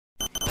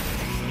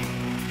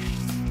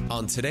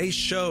On today's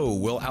show,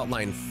 we'll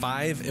outline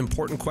 5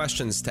 important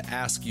questions to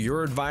ask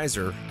your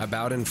advisor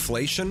about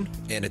inflation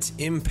and its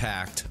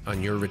impact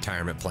on your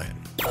retirement plan.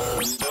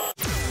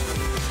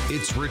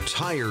 It's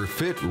Retire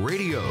Fit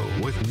Radio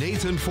with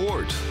Nathan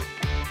Fort.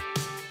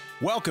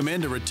 Welcome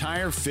into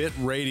Retire Fit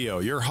Radio.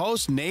 Your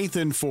host,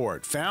 Nathan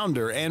Fort,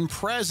 founder and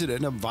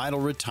president of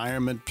Vital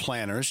Retirement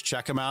Planners.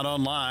 Check him out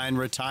online,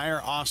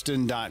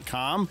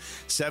 retireaustin.com.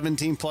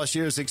 17 plus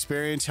years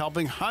experience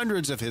helping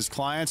hundreds of his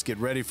clients get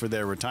ready for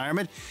their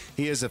retirement.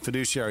 He is a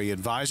fiduciary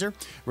advisor,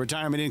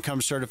 retirement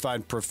income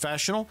certified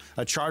professional,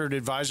 a chartered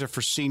advisor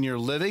for senior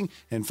living,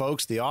 and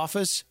folks, the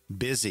office,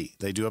 busy.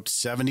 They do up to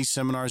 70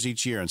 seminars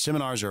each year, and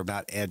seminars are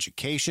about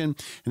education,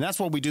 and that's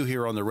what we do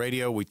here on the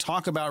radio. We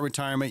talk about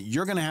retirement.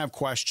 You're going to have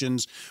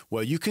questions.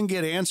 Well, you can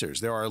get answers.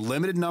 There are a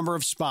limited number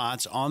of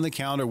spots on the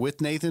calendar with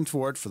Nathan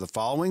Fort for the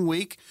following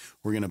week.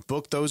 We're going to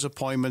book those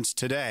appointments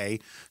today,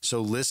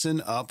 so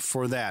listen up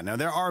for that. Now,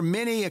 there are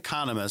many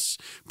economists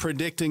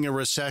predicting a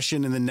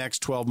recession in the next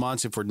 12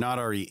 months if we're not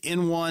already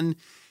in one.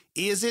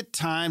 Is it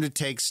time to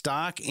take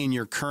stock in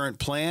your current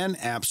plan?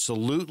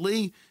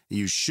 Absolutely.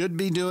 You should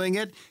be doing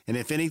it. And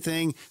if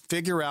anything,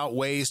 figure out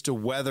ways to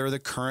weather the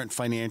current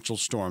financial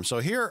storm. So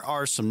here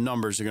are some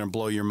numbers that are going to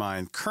blow your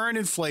mind. Current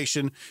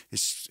inflation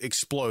is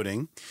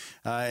exploding,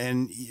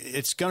 and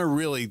it's going to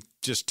really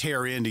just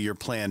tear into your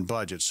planned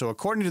budget. So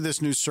according to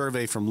this new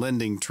survey from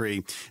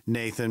LendingTree,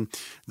 Nathan,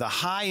 the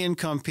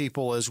high-income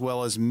people as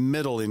well as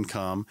middle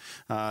income,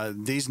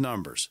 these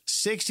numbers,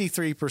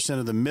 63%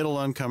 of the middle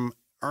income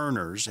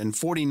earners and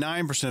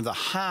 49% of the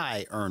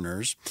high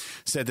earners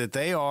said that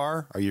they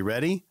are you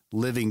ready,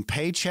 living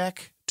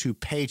paycheck to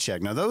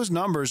paycheck. Now, those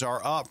numbers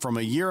are up from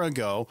a year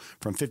ago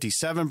from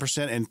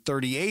 57% and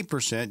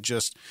 38%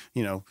 just,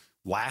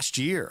 last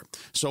year.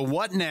 So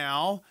what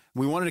now?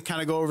 We wanted to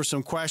kind of go over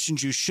some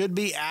questions you should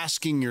be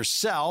asking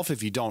yourself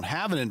if you don't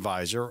have an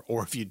advisor,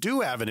 or if you do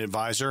have an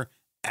advisor,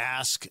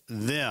 ask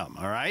them,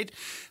 all right?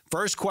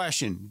 First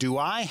question, do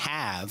I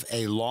have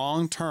a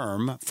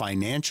long-term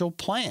financial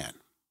plan?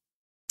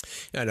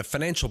 And a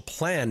financial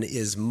plan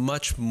is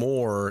much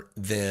more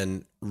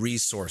than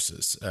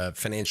resources,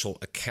 financial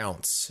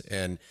accounts.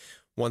 And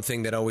one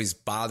thing that always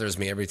bothers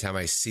me every time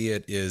I see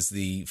it is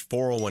the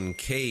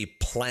 401k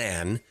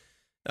plan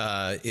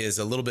is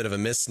a little bit of a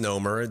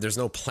misnomer. There's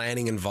no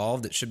planning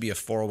involved. It should be a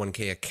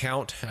 401k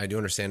account. I do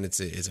understand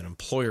it's an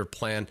employer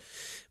plan,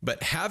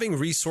 but having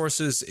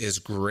resources is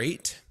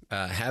great.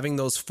 Having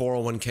those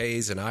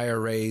 401ks and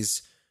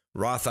IRAs,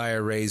 Roth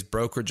IRAs,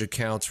 brokerage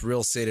accounts, real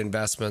estate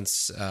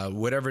investments,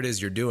 whatever it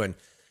is you're doing,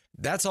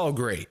 that's all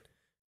great.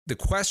 The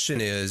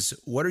question is,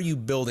 what are you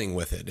building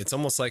with it? It's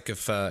almost like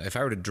if I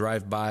were to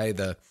drive by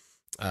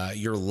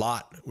your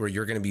lot where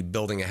you're going to be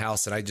building a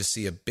house and I just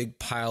see a big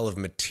pile of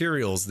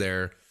materials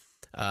there,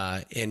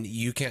 and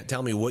you can't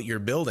tell me what you're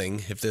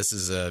building, if this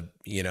is a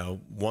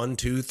 1,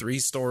 2, 3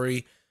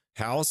 story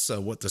house,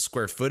 what the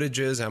square footage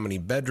is, how many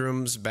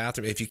bedrooms,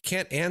 bathroom. If you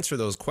can't answer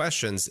those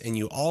questions and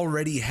you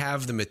already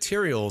have the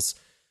materials,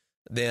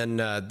 then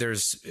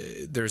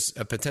there's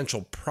a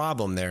potential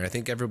problem there. I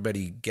think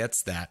everybody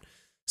gets that.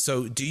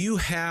 So do you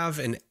have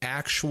an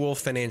actual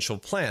financial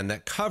plan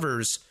that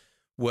covers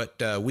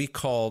what we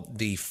call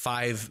the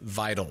 5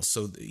 vitals?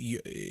 So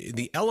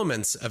the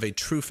elements of a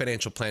true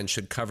financial plan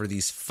should cover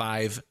these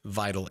 5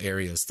 vital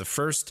areas. The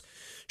first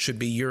should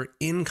be your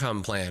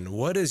income plan.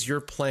 What is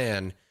your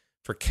plan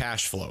for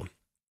cash flow?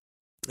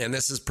 And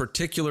this is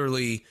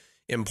particularly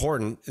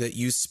important that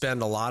you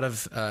spend a lot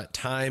of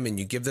time and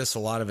you give this a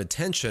lot of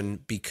attention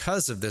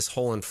because of this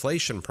whole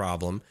inflation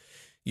problem.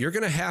 You're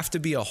going to have to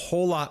be a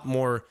whole lot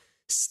more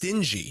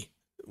stingy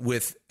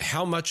with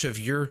how much of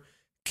your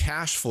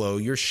cash flow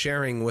you're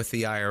sharing with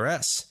the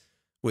IRS,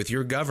 with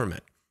your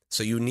government.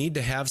 So you need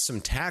to have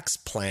some tax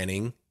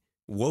planning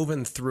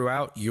woven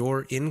throughout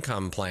your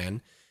income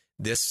plan.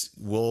 This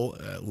will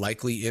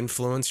likely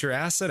influence your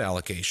asset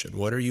allocation.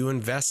 What are you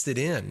invested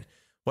in?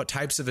 What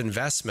types of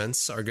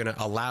investments are going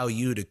to allow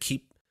you to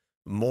keep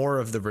more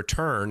of the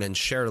return and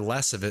share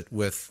less of it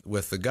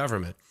with the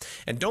government?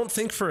 And don't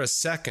think for a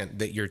second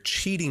that you're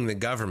cheating the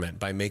government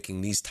by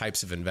making these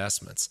types of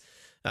investments.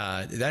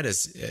 That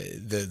is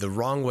the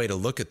wrong way to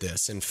look at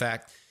this. In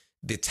fact,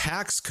 the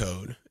tax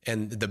code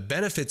and the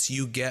benefits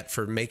you get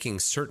for making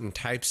certain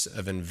types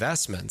of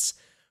investments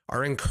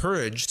are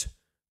encouraged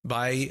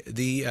by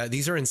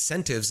these are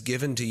incentives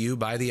given to you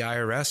by the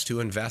IRS to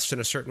invest in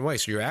a certain way.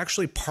 So you're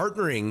actually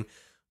partnering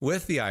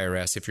with the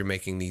IRS if you're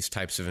making these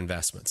types of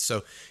investments.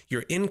 So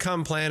your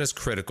income plan is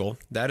critical.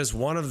 That is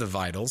one of the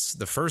vitals,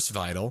 the first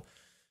vital.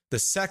 The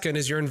second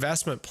is your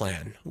investment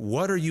plan.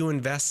 What are you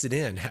invested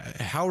in?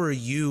 How are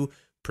you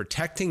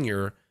protecting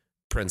your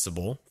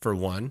principal, for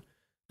one?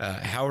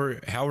 How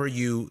are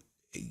you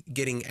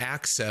getting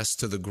access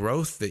to the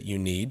growth that you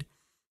need?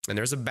 And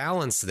there's a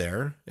balance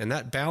there, and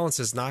that balance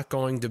is not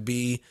going to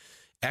be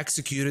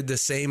executed the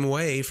same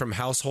way from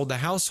household to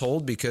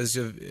household because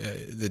of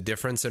the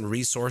difference in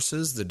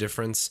resources, the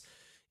difference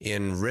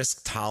in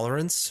risk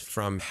tolerance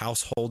from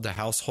household to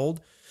household.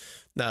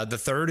 The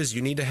third is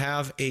you need to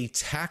have a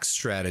tax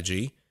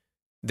strategy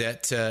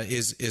that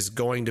is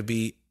going to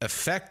be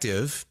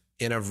effective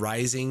in a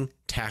rising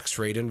tax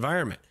rate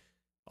environment.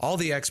 All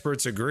the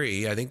experts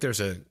agree. I think there's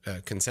a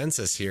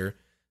consensus here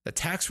that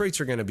tax rates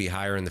are going to be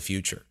higher in the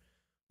future.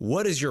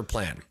 What is your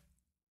plan?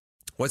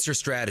 What's your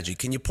strategy?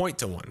 Can you point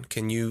to one?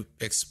 Can you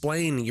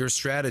explain your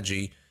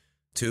strategy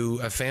to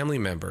a family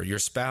member, your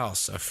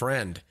spouse, a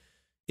friend?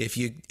 If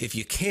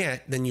you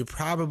can't, then you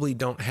probably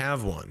don't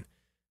have one.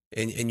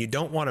 And you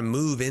don't want to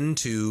move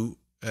into,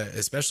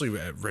 especially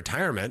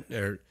retirement,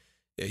 or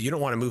you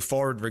don't want to move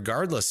forward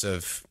regardless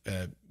of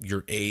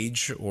your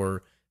age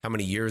or how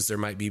many years there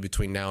might be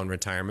between now and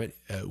retirement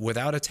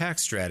without a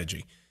tax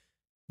strategy.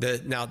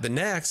 Now, the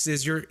next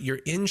is your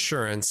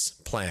insurance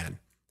plan,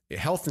 your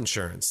health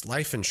insurance,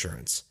 life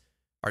insurance.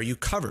 Are you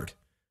covered?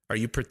 Are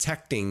you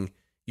protecting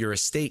your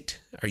estate?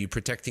 Are you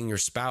protecting your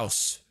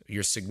spouse,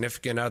 your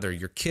significant other,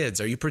 your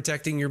kids? Are you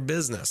protecting your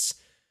business?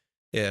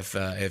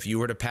 If you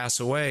were to pass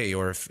away,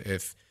 or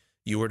if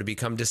you were to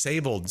become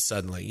disabled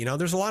suddenly,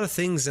 there's a lot of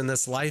things in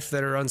this life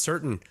that are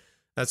uncertain.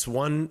 That's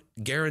one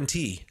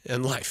guarantee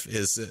in life,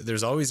 is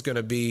there's always going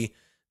to be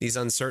these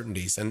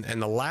uncertainties. And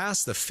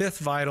the fifth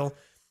vital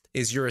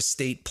is your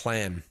estate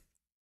plan,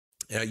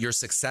 your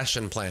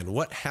succession plan.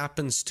 What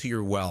happens to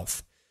your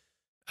wealth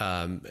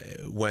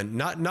when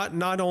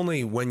not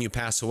only when you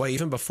pass away,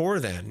 even before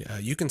then?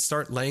 You can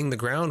start laying the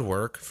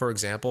groundwork, for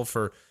example,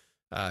 for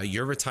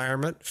your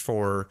retirement,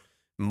 for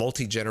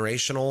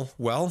multi-generational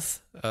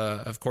wealth.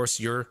 Of course,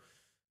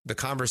 the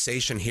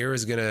conversation here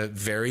is going to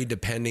vary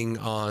depending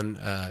on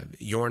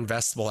your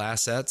investable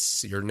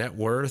assets, your net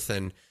worth,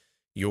 and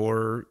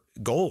your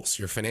goals,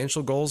 your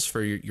financial goals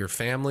for your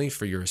family,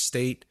 for your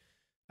estate.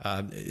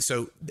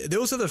 So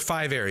those are the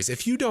 5 areas.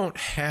 If you don't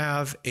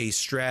have a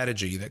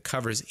strategy that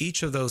covers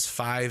each of those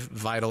 5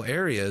 vital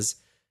areas,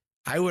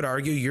 I would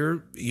argue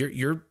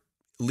you're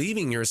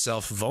leaving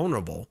yourself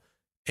vulnerable,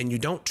 and you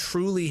don't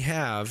truly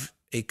have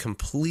a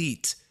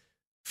complete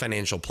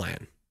financial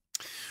plan.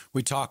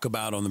 We talk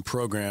about on the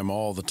program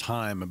all the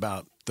time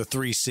about the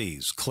 3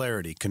 C's: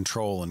 clarity,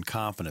 control, and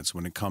confidence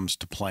when it comes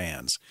to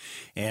plans.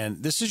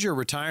 And this is your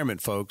retirement,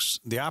 folks.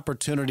 The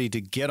opportunity to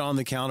get on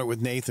the counter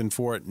with Nathan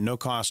Fort, no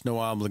cost, no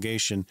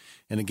obligation,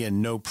 and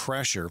again, no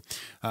pressure.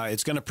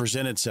 It's going to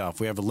present itself.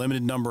 We have a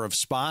limited number of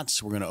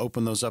spots. We're going to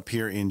open those up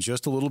here in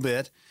just a little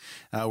bit.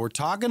 We're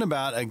talking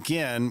about,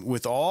 again,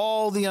 with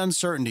all the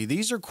uncertainty,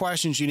 these are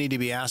questions you need to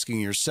be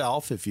asking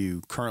yourself if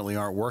you currently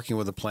aren't working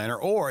with a planner,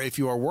 or if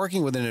you are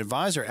working with an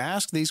advisor,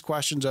 ask these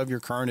questions of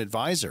your current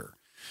advisor.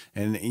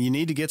 And you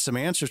need to get some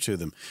answers to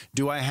them.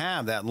 Do I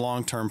have that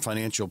long-term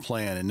financial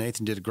plan? And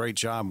Nathan did a great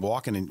job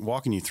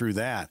walking you through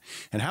that.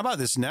 And how about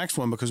this next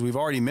one? Because we've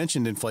already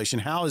mentioned inflation.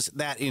 How is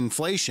that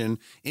inflation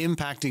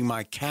impacting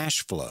my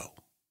cash flow?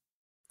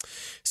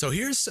 So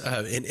here's,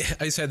 and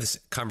I just had this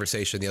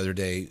conversation the other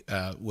day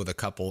with a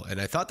couple,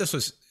 and I thought this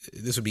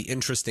would be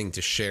interesting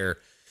to share.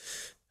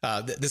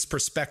 This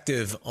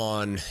perspective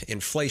on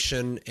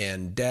inflation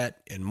and debt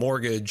and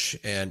mortgage.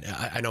 And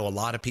I know a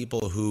lot of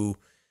people who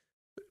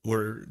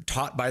were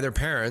taught by their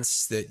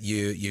parents that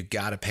you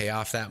got to pay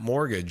off that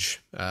mortgage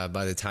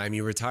by the time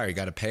you retire. You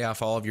got to pay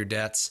off all of your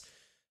debts.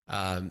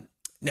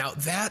 Now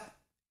that,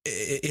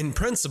 in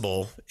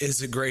principle,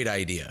 is a great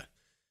idea.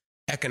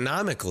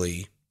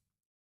 Economically,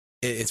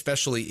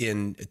 especially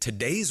in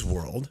today's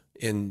world,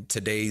 in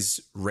today's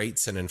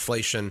rates and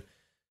inflation,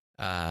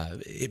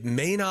 it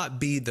may not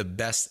be the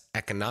best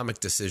economic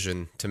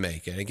decision to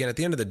make. And again, at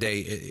the end of the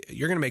day,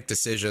 you're going to make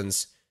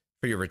decisions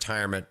for your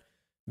retirement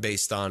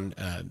based on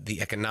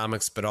the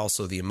economics, but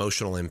also the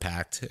emotional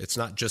impact. It's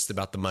not just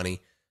about the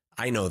money.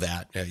 I know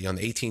that. In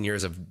the 18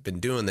 years I've been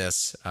doing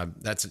this,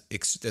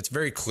 that's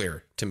very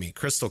clear to me,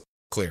 crystal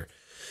clear.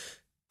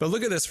 But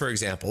look at this, for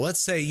example. Let's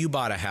say you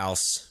bought a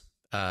house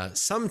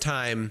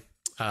sometime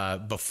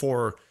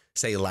before,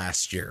 say,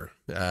 last year,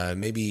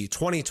 maybe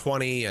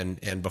 2020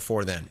 and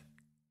before then.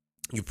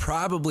 You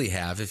probably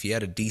have, if you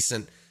had a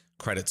decent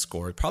credit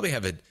score, probably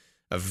have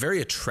a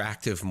very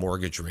attractive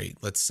mortgage rate.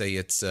 Let's say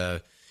it's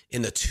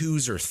in the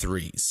 2s or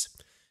 3s.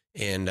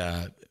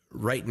 And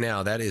right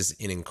now, that is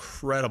an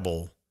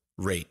incredible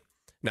rate.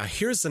 Now,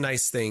 here's the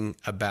nice thing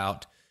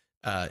about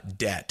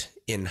debt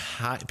in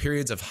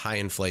periods of high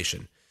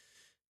inflation.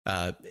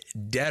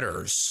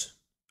 Debtors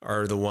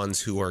are the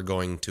ones who are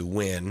going to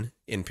win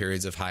in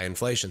periods of high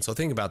inflation. So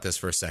think about this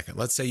for a second.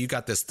 Let's say you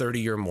got this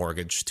 30-year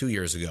mortgage 2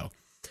 years ago,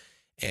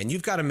 and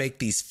you've got to make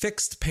these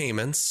fixed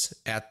payments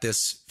at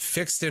this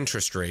fixed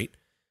interest rate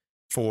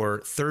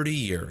for 30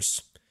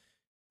 years.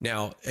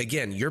 Now,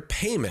 again, your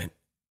payment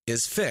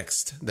is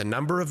fixed. The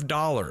number of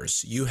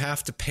dollars you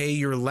have to pay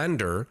your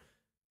lender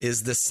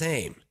is the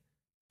same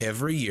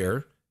every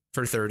year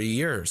for 30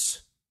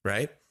 years,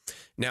 right?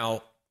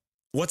 Now,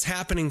 what's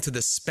happening to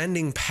the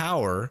spending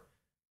power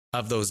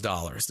of those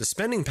dollars? The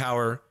spending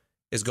power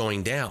is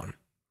going down.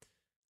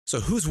 So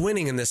who's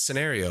winning in this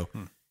scenario?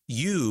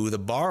 You, the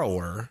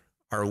borrower,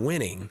 are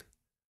winning.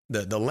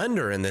 The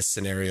lender in this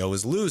scenario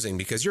is losing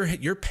because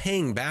you're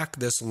paying back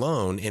this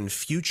loan in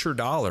future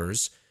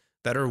dollars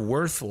that are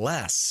worth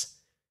less.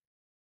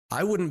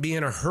 I wouldn't be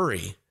in a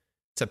hurry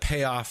to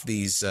pay off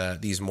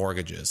these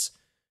mortgages.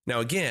 Now,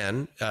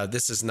 again,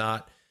 this is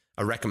not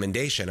a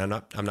recommendation. I'm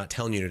not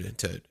telling you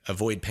to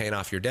avoid paying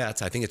off your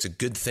debts. I think it's a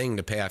good thing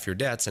to pay off your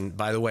debts. And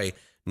by the way,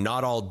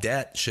 not all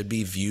debt should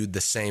be viewed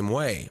the same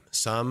way.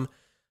 Some,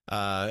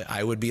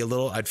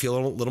 I'd feel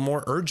a little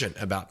more urgent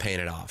about paying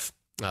it off.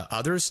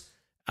 Others,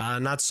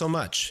 not so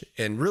much.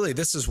 And really,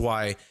 this is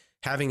why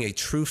having a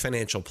true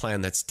financial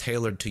plan that's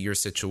tailored to your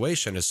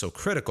situation is so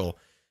critical,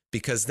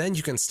 because then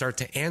you can start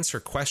to answer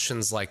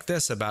questions like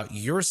this about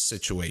your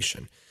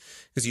situation.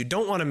 Because you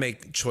don't want to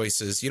make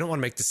choices, you don't want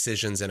to make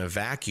decisions in a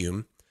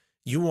vacuum.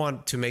 You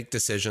want to make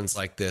decisions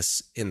like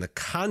this in the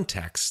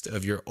context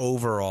of your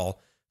overall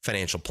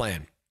financial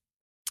plan.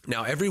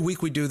 Now, every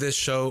week we do this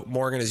show,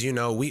 Morgan, as you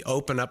know, we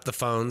open up the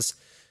phones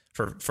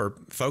for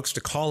folks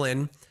to call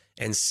in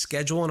and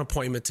schedule an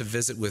appointment to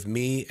visit with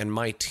me and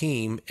my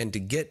team and to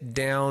get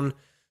down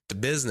to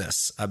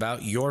business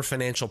about your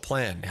financial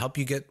plan, help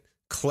you get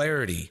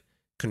clarity,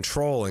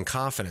 control, and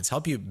confidence,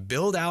 help you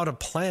build out a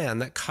plan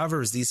that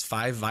covers these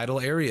 5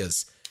 vital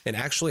areas and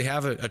actually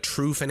have a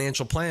true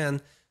financial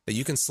plan that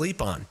you can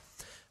sleep on.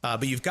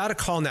 But you've got to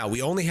call now.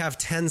 We only have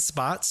 10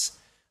 spots.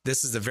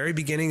 This is the very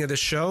beginning of the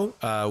show.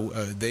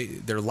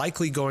 They're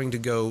likely going to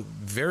go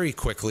very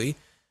quickly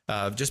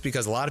just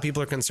because a lot of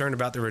people are concerned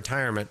about their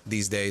retirement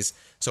these days.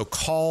 So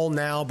call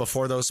now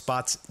before those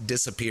spots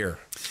disappear.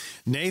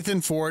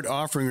 Nathan Fort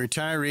offering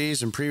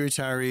retirees and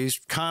pre-retirees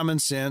common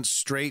sense,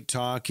 straight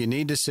talk. You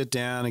need to sit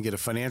down and get a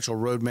financial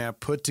roadmap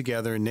put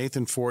together.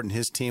 Nathan Fort and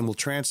his team will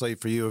translate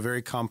for you a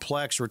very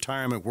complex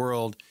retirement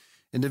world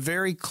into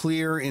very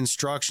clear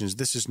instructions.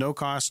 This is no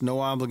cost, no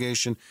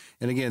obligation.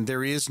 And again,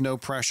 there is no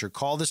pressure.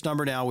 Call this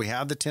number now. We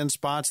have the 10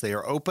 spots. They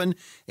are open.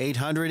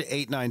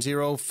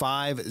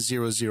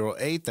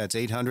 800-890-5008. That's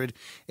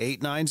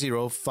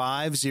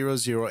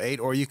 800-890-5008.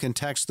 Or you can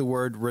text the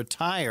word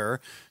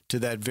RETIRE to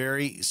that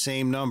very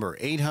same number,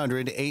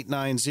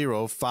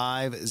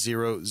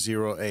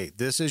 800-890-5008.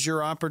 This is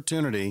your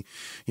opportunity,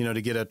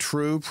 to get a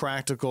true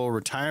practical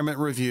retirement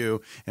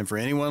review. And for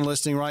anyone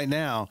listening right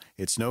now,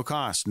 it's no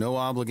cost, no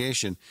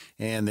obligation,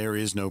 and there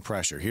is no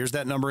pressure. Here's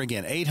that number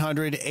again,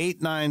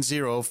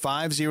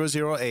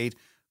 800-890-5008.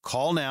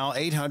 Call now,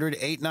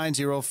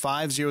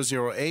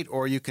 800-890-5008,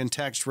 or you can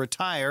text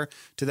RETIRE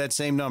to that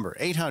same number,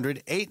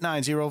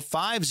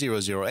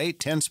 800-890-5008,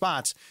 10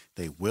 spots.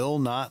 They will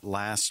not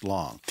last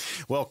long.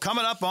 Well,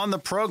 coming up on the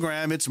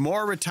program, it's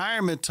more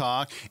retirement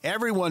talk.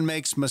 Everyone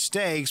makes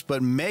mistakes,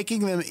 but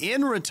making them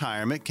in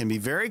retirement can be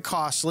very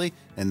costly,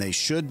 and they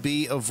should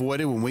be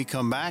avoided. When we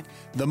come back,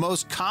 the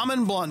most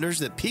common blunders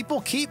that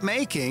people keep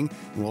making,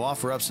 and we'll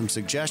offer up some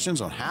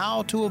suggestions on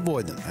how to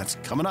avoid them. That's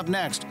coming up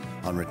next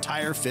on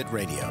Retire Fit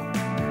Radio.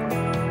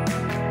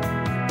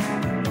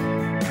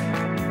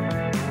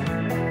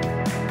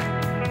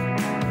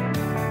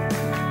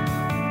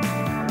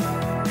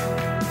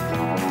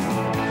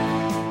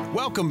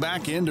 Welcome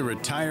back into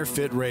Retire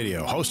Fit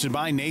Radio, hosted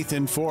by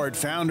Nathan Ford,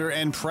 founder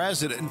and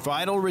president,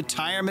 Vital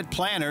Retirement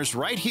Planners,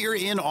 right here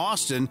in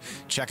Austin.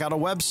 Check out a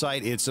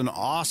website. It's an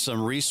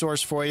awesome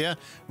resource for you,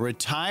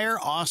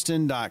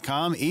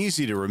 retireaustin.com.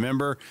 Easy to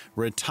remember,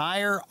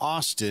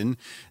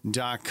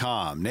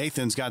 retireaustin.com.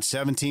 Nathan's got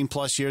 17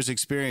 plus years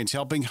experience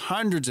helping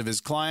hundreds of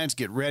his clients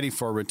get ready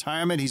for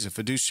retirement. He's a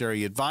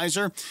fiduciary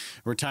advisor,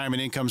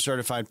 retirement income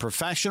certified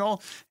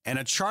professional, and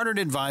a chartered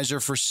advisor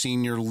for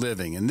senior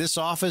living. In this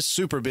office,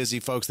 super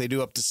busy, folks. They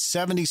do up to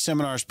 70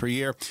 seminars per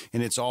year,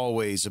 and it's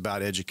always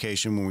about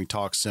education when we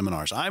talk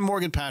seminars. I'm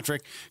Morgan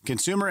Patrick,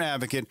 consumer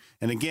advocate,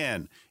 and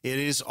again, it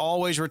is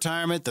always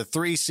retirement, the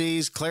 3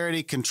 C's,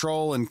 clarity,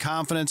 control, and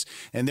confidence,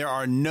 and there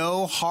are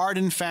no hard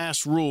and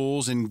fast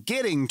rules in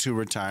getting to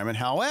retirement.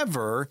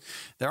 However,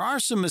 there are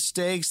some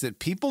mistakes that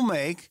people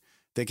make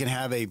that can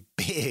have a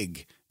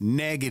big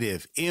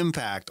negative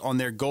impact on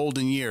their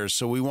golden years.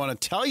 So we want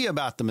to tell you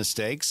about the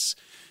mistakes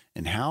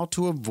and how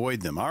to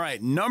avoid them. All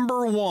right,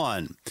 number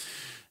 1.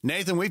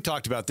 Nathan, we've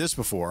talked about this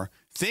before.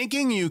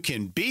 Thinking you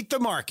can beat the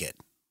market.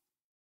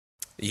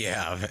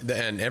 Yeah,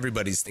 and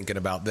everybody's thinking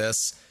about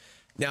this.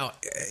 Now,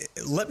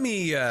 let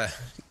me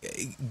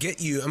get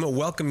you, I'm going to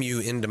welcome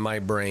you into my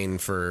brain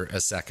for a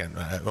second.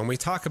 When we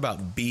talk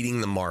about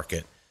beating the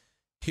market,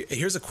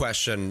 here's a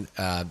question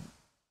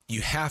you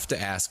have to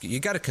ask.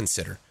 You got to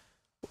consider,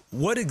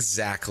 what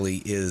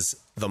exactly is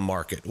the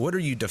market? What are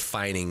you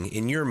defining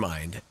in your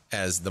mind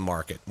as the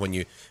market? When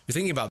you're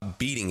thinking about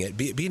beating it,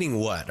 beating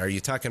what? Are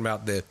you talking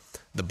about the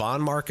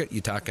bond market?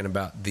 You talking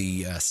about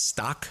the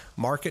stock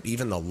market,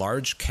 even the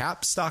large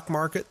cap stock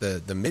market,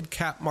 the mid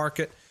cap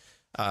market?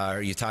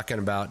 Are you talking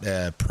about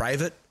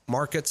private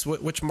markets?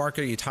 Which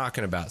market are you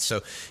talking about?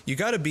 So you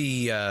got to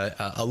be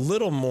a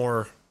little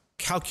more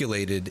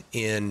calculated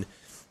in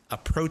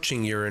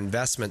approaching your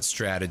investment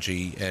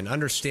strategy and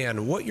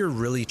understand what you're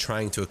really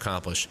trying to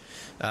accomplish.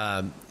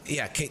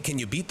 Can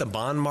you beat the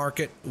bond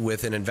market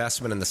with an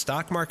investment in the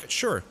stock market?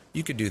 Sure,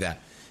 you could do that.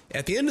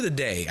 At the end of the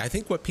day, I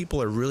think what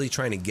people are really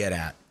trying to get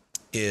at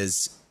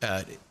is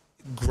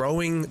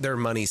growing their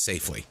money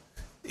safely.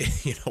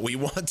 We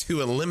want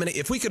to eliminate,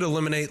 if we could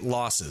eliminate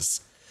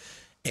losses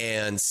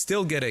and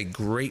still get a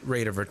great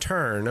rate of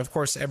return, of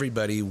course,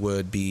 everybody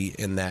would be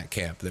in that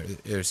camp.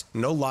 There's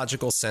no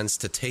logical sense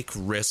to take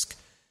risk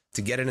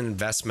to get an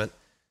investment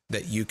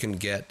that you can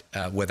get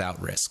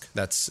without risk.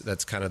 That's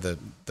kind of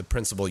the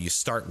principle you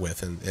start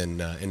with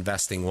in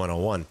investing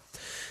 101.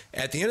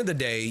 At the end of the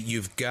day,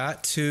 you've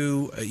got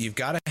to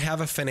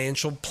have a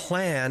financial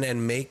plan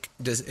and make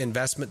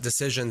investment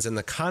decisions in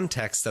the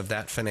context of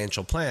that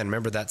financial plan.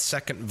 Remember, that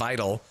second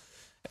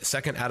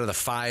out of the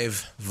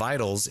 5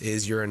 vitals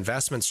is your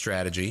investment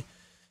strategy,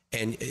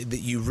 and that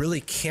you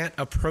really can't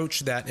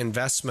approach that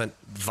investment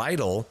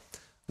vital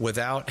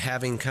without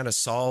having kind of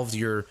solved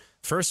your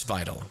first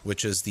vital,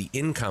 which is the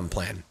income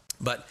plan.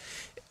 But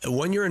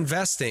when you're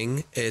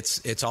investing,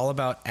 it's all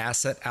about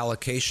asset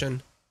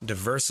allocation,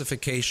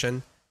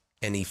 diversification,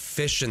 and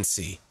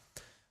efficiency.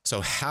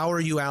 So how are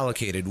you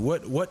allocated?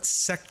 What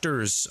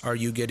sectors are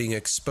you getting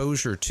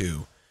exposure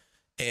to?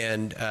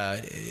 And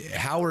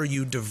how are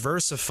you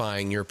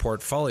diversifying your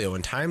portfolio?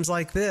 In times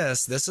like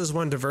this is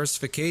when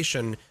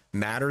diversification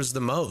matters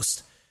the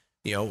most.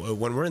 You know,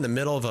 when we're in the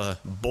middle of a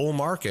bull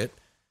market,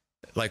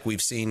 like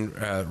we've seen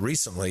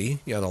recently,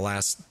 you know, the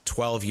last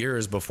 12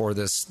 years before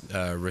this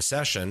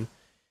recession,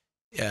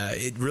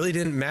 it really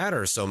didn't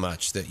matter so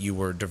much that you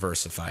were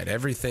diversified.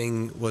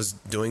 Everything was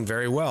doing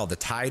very well. The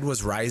tide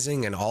was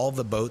rising and all of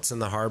the boats in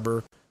the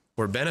harbor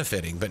were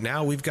benefiting. But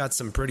now we've got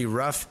some pretty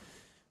rough,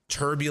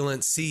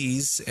 turbulent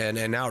seas, and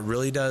now it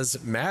really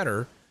does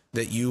matter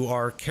that you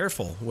are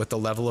careful with the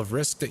level of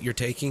risk that you're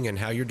taking and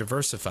how you're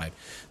diversified.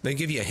 Let me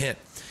give you a hint.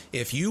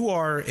 If you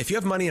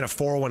have money in a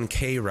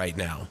 401k right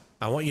now,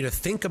 I want you to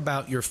think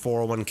about your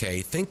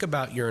 401k, think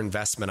about your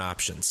investment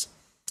options.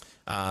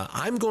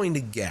 I'm going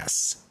to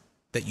guess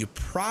that you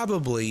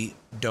probably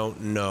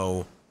don't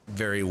know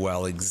very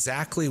well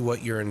exactly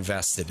what you're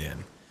invested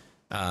in.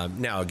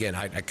 Now, again,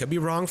 I could be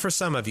wrong for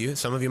some of you.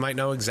 Some of you might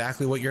know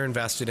exactly what you're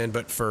invested in,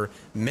 but for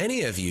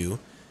many of you,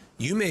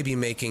 you may be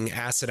making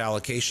asset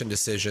allocation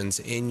decisions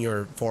in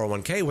your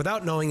 401k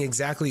without knowing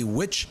exactly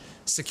which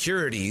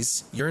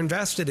securities you're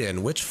invested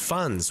in, which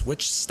funds,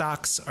 which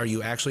stocks are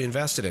you actually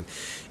invested in.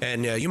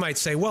 And you might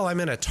say, well, I'm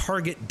in a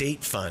target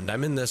date fund.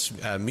 I'm in this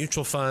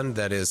mutual fund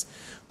that is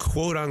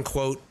quote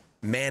unquote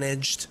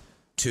managed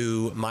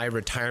to my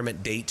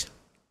retirement date.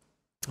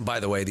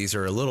 By the way, these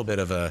are a little bit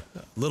of a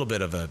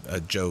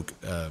joke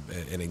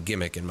and a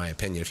gimmick, in my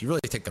opinion. If you really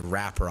take the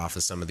wrapper off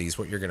of some of these,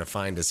 what you're going to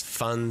find is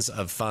funds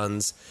of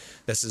funds.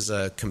 This is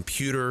a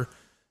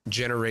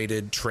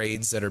computer-generated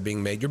trades that are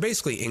being made. You're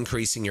basically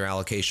increasing your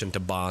allocation to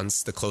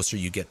bonds the closer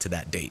you get to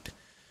that date.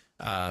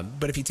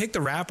 But if you take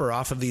the wrapper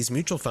off of these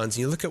mutual funds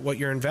and you look at what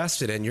you're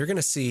invested in, you're going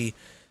to see,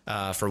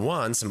 for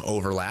one, some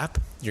overlap.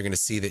 You're going to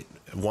see that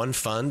one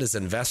fund is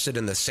invested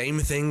in the same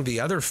thing the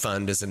other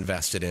fund is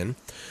invested in,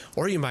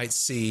 or you might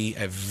see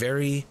a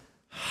very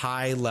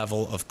high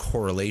level of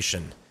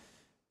correlation,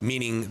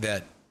 meaning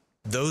that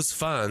those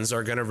funds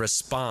are going to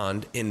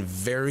respond in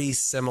very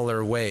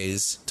similar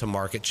ways to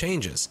market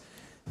changes.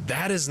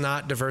 That is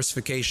not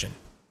diversification.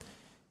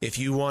 If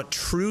you want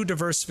true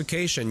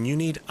diversification, you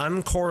need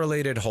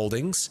uncorrelated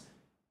holdings,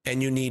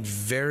 and you need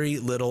very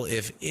little,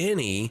 if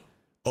any,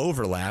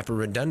 overlap or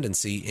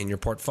redundancy in your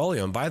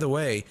portfolio. And by the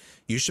way,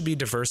 you should be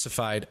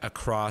diversified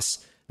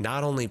across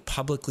not only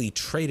publicly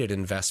traded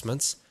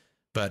investments,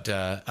 but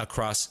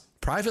across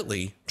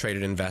privately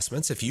traded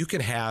investments. If you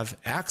can have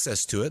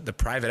access to it, the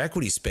private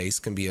equity space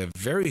can be a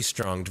very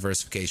strong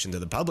diversification to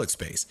the public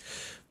space.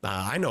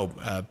 I know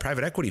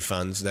private equity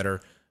funds that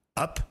are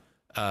up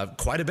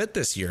quite a bit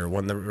this year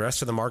when the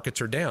rest of the markets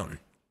are down.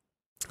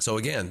 So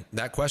again,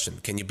 that question,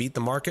 can you beat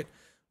the market?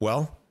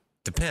 Well,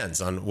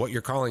 depends on what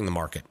you're calling the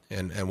market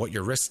and what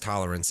your risk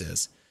tolerance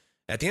is.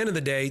 At the end of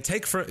the day,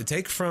 take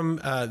from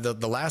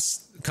the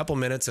last couple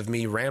minutes of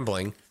me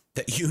rambling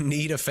that you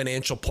need a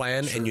financial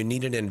plan and you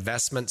need an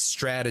investment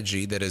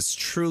strategy that is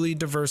truly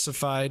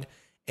diversified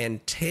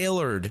and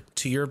tailored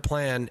to your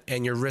plan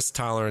and your risk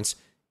tolerance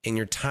and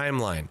your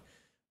timeline.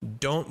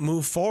 Don't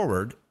move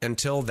forward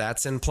until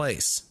that's in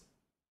place.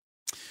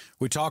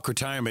 We talk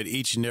retirement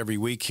each and every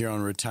week here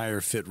on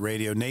Retire Fit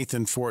Radio.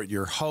 Nathan Fort,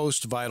 your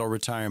host, Vital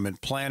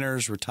Retirement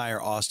Planners,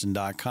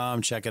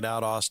 retireaustin.com. Check it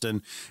out,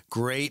 Austin.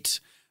 Great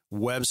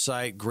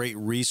website, great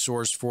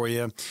resource for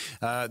you.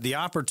 The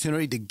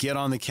opportunity to get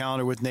on the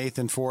calendar with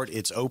Nathan Fort,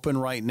 it's open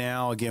right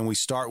now. Again, we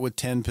start with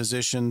 10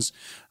 positions,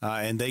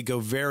 and they go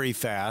very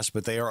fast,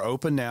 but they are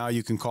open now.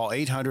 You can call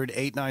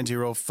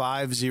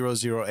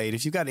 800-890-5008.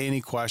 If you've got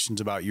any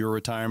questions about your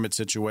retirement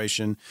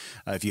situation,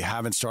 if you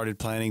haven't started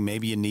planning,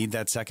 maybe you need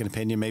that second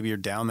opinion, maybe you're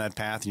down that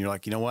path and you're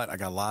like, you know what, I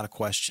got a lot of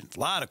questions.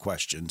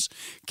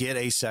 Get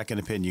a second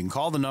opinion. You can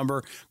call the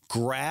number,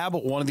 grab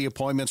one of the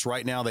appointments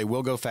right now. They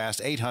will go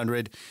fast,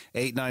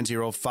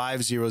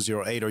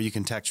 800-890-5008, or you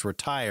can text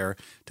RETIRE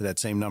to that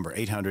same number,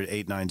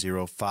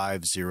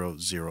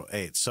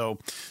 800-890-5008. So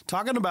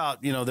talking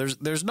about,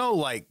 there's no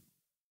like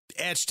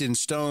etched in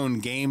stone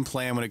game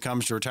plan when it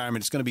comes to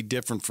retirement. It's going to be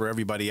different for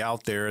everybody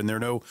out there, and there are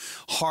no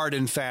hard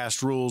and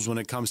fast rules when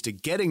it comes to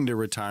getting to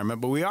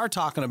retirement. But we are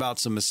talking about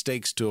some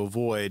mistakes to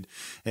avoid.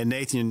 And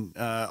Nathan,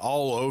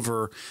 all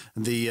over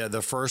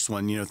the first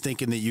one,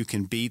 thinking that you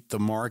can beat the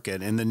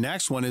market, and the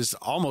next one is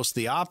almost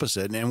the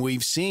opposite. And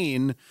we've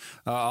seen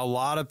a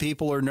lot of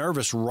people are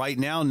nervous right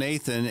now,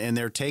 Nathan, and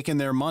they're taking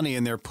their money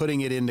and they're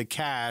putting it into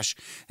cash.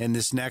 And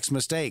this next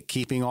mistake,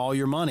 keeping all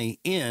your money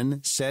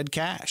in said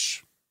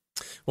cash.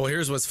 Well,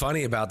 here's what's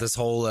funny about this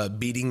whole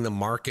beating the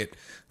market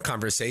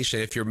conversation.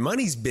 If your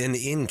money's been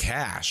in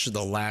cash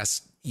the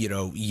last,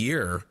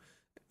 year,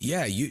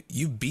 yeah,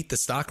 you beat the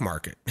stock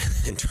market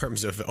in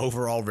terms of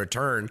overall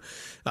return.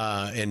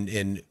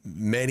 In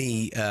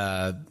many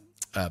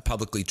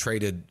publicly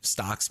traded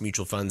stocks,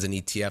 mutual funds, and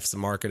ETFs, the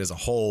market as a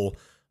whole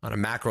on a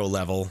macro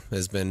level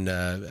has been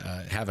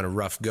having a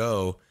rough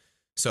go.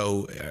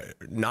 So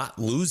not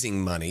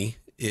losing money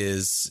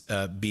is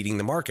beating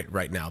the market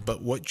right now.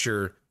 But what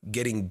you're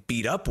getting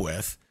beat up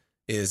with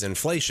is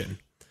inflation,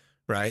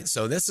 right?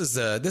 So this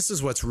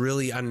is what's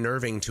really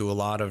unnerving to a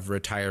lot of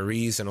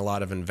retirees and a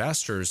lot of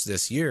investors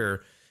this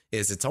year.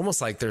 Is it's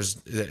almost like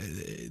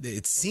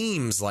it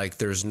seems like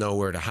there's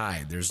nowhere to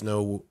hide. There's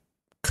no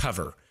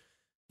cover.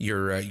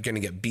 You're going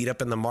to get beat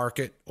up in the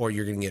market, or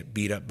you're going to get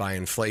beat up by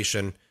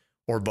inflation,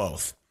 or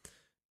both.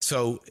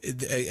 So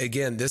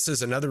again, this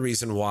is another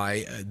reason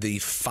why the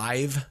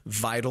 5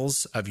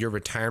 vitals of your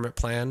retirement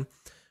plan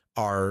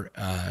are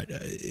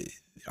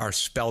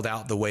spelled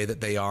out the way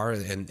that they are,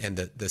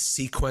 and the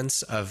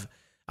sequence of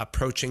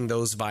approaching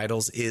those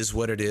vitals is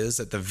what it is.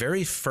 That the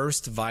very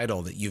first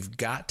vital that you've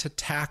got to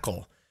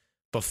tackle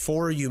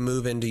before you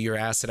move into your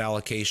asset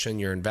allocation,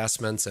 your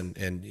investments,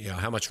 and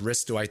how much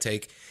risk do I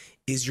take,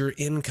 is your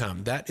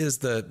income. That is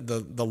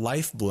the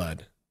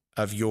lifeblood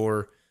of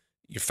your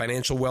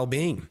financial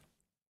well-being,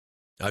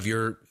 of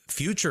your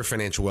future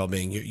financial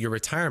well-being, your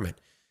retirement.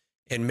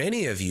 And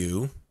many of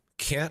you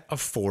can't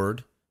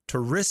afford to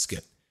risk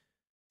it.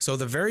 So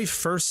the very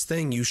first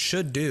thing you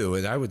should do,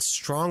 and I would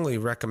strongly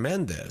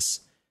recommend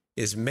this,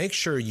 is make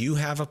sure you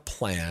have a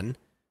plan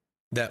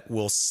that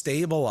will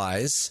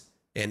stabilize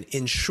and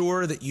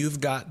ensure that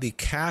you've got the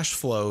cash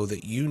flow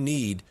that you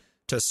need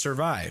to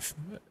survive,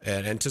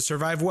 and to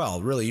survive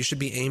well. Really, you should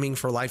be aiming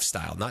for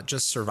lifestyle, not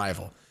just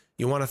survival.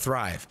 You want to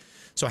thrive.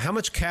 So how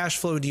much cash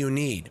flow do you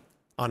need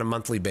on a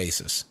monthly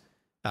basis?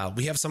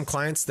 We have some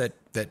clients that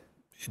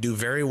do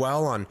very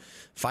well on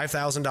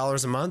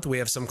 $5,000 a month. We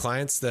have some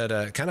clients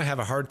that kind of have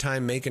a hard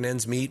time making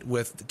ends meet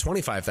with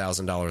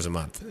 $25,000 a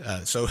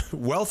month. So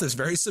wealth is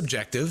very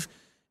subjective,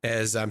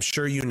 as I'm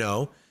sure you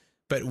know.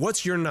 But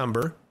what's your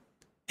number,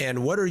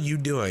 and what are you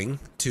doing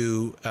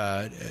to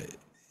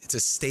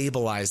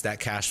stabilize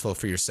that cash flow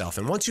for yourself?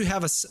 And once you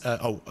have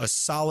a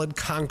solid,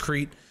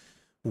 concrete,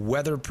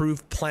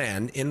 weatherproof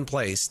plan in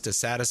place to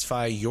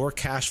satisfy your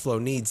cash flow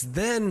needs,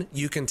 then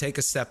you can take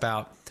a step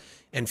out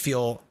and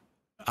feel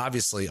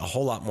obviously a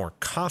whole lot more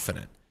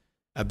confident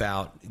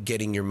about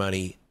getting your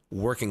money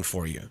working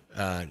for you,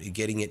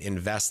 getting it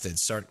invested,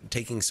 start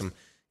taking some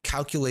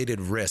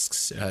calculated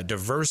risks,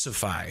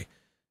 diversify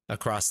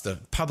across the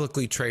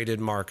publicly traded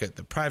market,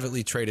 the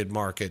privately traded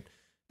market,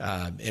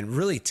 and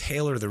really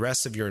tailor the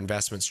rest of your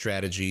investment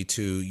strategy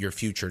to your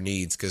future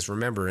needs. Because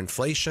remember,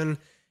 inflation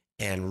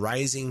and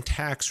rising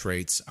tax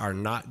rates are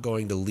not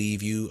going to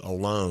leave you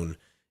alone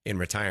in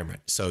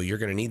retirement. So you're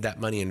going to need that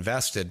money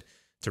invested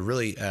to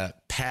really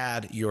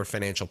pad your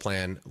financial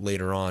plan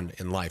later on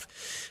in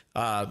life.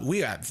 We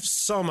have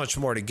so much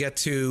more to get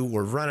to.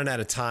 We're running out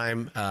of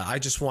time. I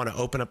just want to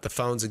open up the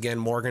phones again,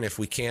 Morgan, if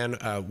we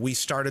can. We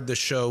started the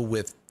show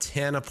with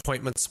 10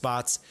 appointment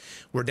spots.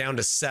 We're down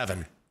to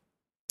 7.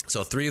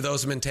 So 3 of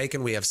those have been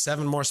taken. We have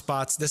 7 more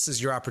spots. This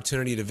is your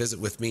opportunity to visit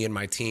with me and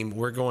my team.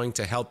 We're going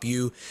to help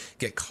you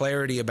get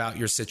clarity about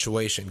your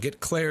situation, get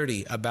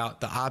clarity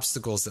about the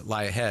obstacles that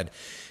lie ahead,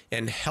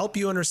 and help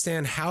you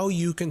understand how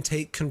you can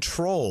take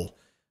control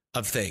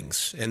of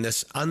things in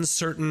this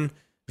uncertain,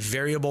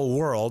 variable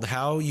world,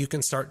 how you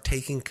can start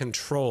taking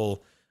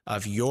control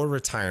of your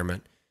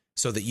retirement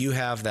so that you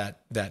have that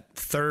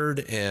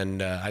third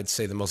and I'd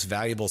say the most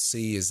valuable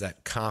C is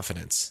that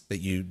confidence that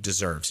you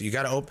deserve. So you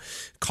got to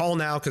call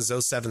now, because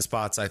those 7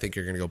 spots, I think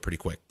you're going to go pretty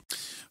quick.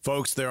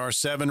 Folks, there are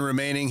 7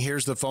 remaining.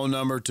 Here's the phone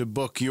number to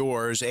book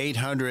yours,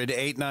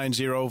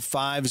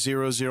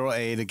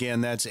 800-890-5008.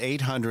 Again, that's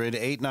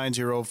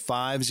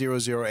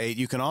 800-890-5008.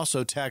 You can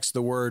also text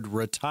the word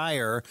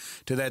retire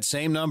to that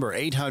same number,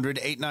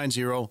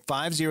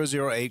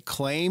 800-890-5008.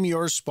 Claim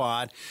your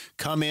spot.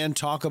 Come in,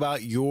 talk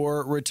about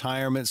your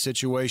retirement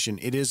situation.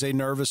 It is a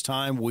nervous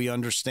time. We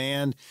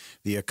understand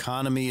the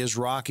economy is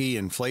rocky.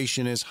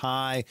 Inflation is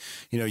high.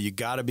 You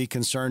got to be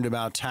concerned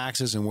about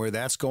taxes and where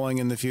that's going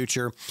in the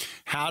future.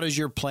 How does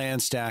your plan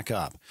stack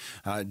up?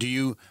 Do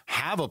you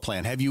have a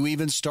plan? Have you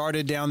even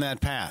started down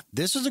that path?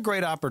 This is a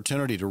great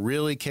opportunity to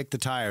really kick the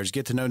tires,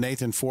 get to know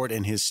Nathan Fort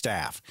and his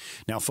staff.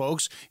 Now,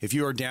 folks, if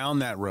you are down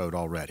that road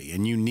already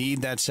and you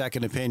need that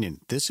second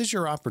opinion, this is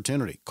your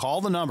opportunity. Call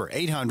the number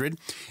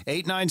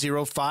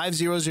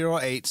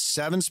 800-890-5008.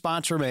 7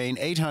 spots remain,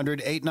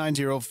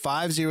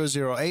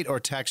 800-890-5008,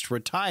 or text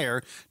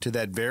RETIRE to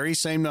that very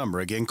same number.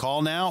 Again,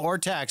 call now or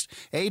text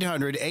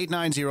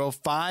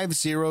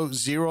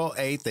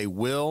 800-890-5008. They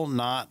will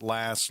not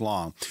last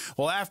long.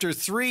 Well, after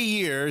 3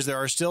 years, there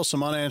are still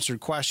some unanswered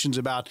questions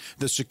about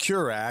the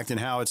Secure Act and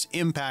how it's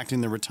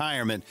impacting the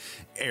retirement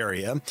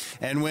area.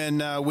 And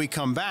when we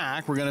come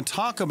back, we're going to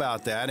talk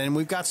about that. And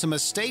we've got some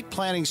estate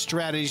planning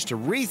strategies to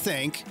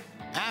rethink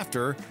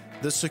after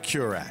the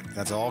Secure Act.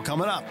 That's all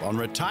coming up on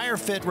Retire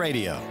Fit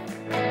Radio.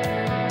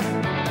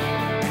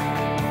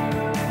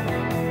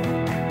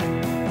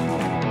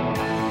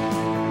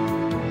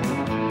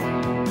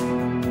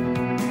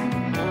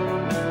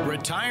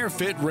 Retire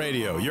Fit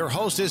Radio. Your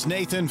host is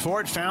Nathan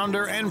Fort,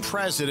 founder and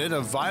president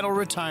of Vital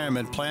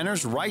Retirement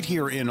Planners right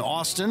here in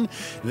Austin.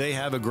 They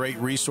have a great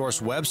resource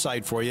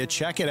website for you.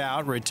 Check it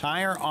out,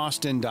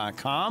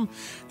 retireaustin.com.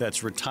 That's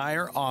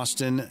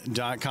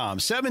retireaustin.com.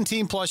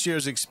 17 plus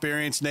years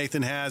experience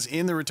Nathan has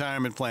in the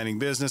retirement planning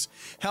business,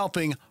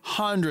 helping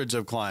hundreds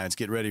of clients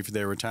get ready for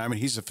their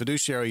retirement. He's a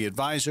fiduciary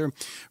advisor,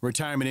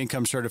 retirement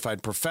income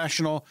certified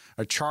professional,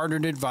 a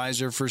chartered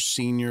advisor for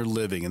senior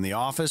living. In the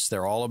office,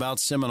 they're all about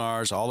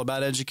seminars, all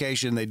about education.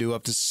 They do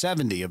up to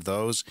 70 of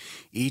those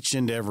each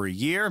and every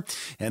year,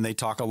 and they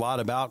talk a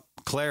lot about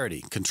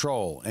clarity,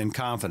 control, and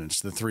confidence,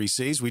 the 3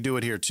 C's. We do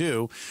it here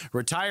too.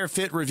 Retire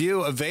Fit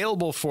Review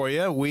available for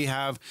you. We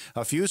have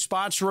a few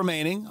spots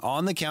remaining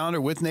on the calendar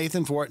with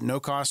Nathan Fort. No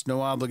cost,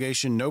 no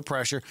obligation, no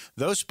pressure.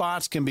 Those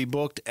spots can be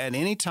booked at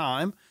any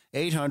time.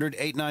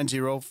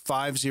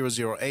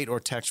 800-890-5008 or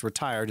text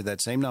RETIRE to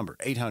that same number,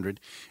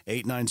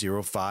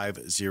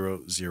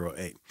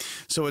 800-890-5008.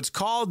 So it's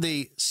called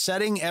the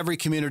Setting Every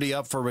Community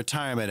Up for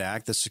Retirement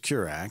Act, the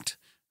Secure Act.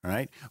 All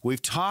right.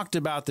 We've talked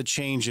about the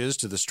changes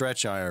to the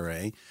Stretch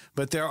IRA,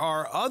 but there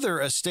are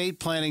other estate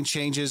planning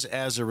changes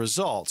as a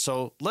result.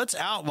 So let's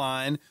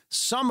outline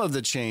some of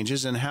the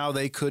changes and how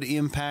they could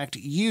impact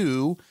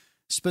you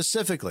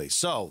specifically.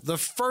 So the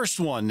first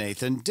one,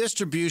 Nathan,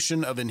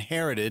 distribution of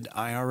inherited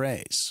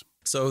IRAs.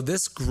 So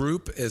this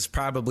group has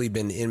probably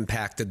been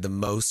impacted the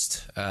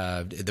most,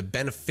 the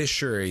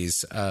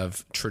beneficiaries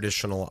of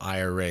traditional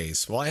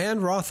IRAs. Well,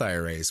 and Roth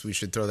IRAs, we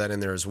should throw that in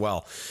there as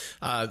well.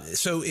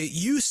 So it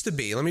used to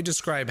be, let me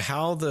describe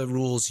how the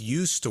rules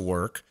used to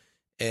work,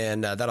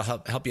 and that'll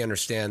help you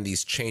understand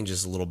these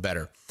changes a little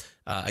better.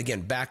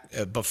 Again, back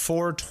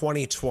before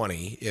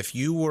 2020, if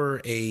you were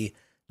a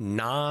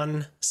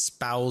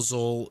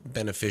non-spousal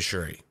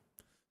beneficiary,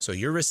 so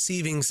you're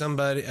receiving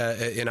somebody,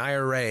 an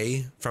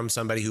IRA from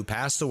somebody who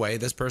passed away,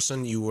 this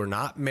person you were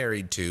not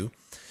married to.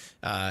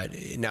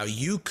 Now,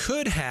 you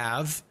could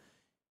have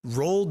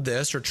rolled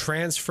this or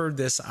transferred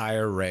this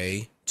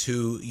IRA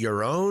to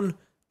your own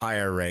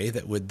IRA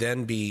that would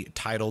then be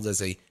titled as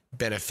a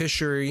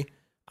beneficiary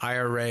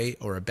IRA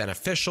or a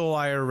beneficial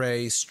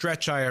IRA,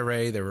 stretch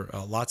IRA. There were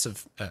lots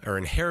of, or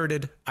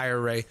inherited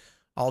IRA.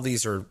 All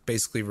these are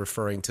basically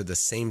referring to the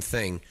same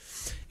thing,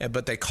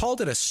 but they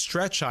called it a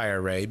stretch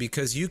IRA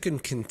because you can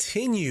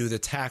continue the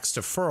tax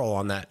deferral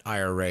on that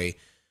IRA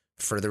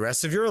for the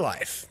rest of your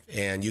life.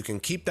 And you can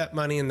keep that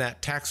money in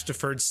that tax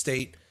deferred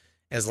state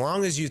as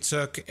long as you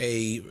took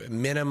a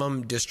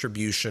minimum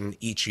distribution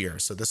each year.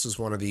 So this is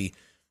one of the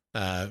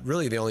one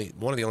of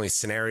the only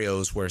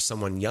scenarios where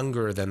someone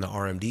younger than the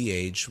RMD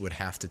age would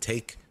have to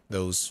take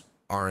those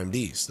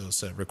RMDs,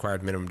 those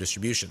required minimum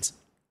distributions.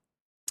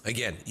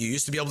 Again, you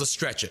used to be able to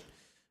stretch it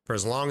for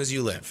as long as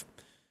you live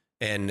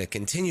and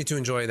continue to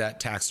enjoy that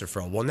tax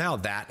deferral. Well, now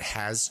that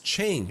has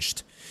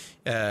changed,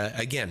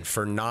 again,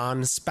 for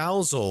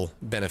non-spousal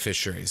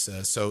beneficiaries.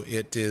 So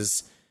it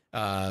is,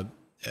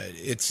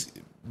 it's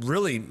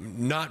really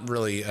not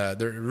really,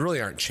 there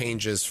really aren't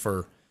changes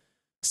for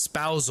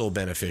spousal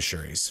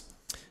beneficiaries.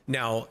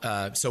 Now,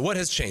 so what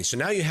has changed? So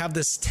now you have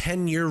this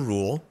 10-year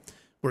rule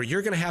where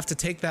you're going to have to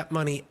take that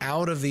money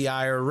out of the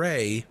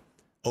IRA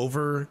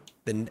over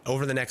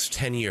the next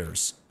 10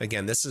 years.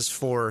 Again, this is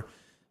for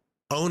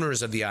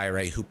owners of the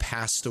IRA who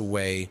passed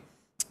away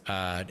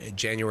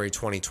January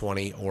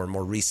 2020 or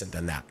more recent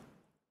than that.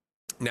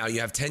 Now, you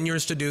have 10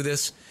 years to do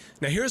this.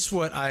 Now, here's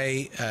what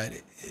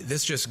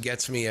this just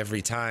gets me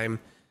every time.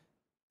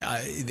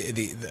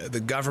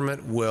 The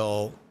government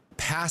will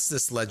pass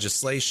this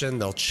legislation.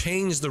 They'll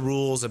change the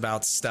rules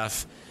about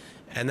stuff,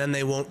 and then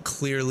they won't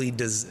clearly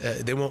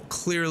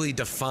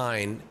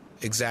define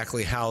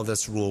exactly how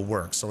this rule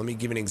works. So let me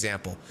give you an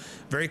example.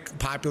 Very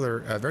popular,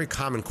 very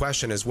common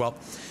question is, well,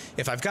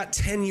 if I've got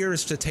 10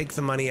 years to take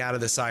the money out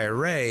of this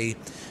IRA,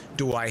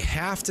 do I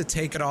have to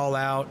take it all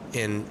out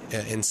in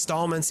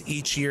installments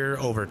each year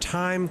over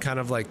time, kind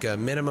of like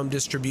minimum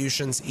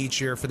distributions each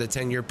year for the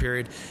 10-year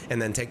period,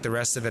 and then take the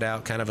rest of it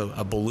out, kind of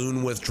a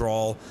balloon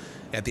withdrawal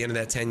at the end of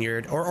that 10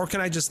 year? Or can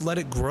I just let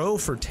it grow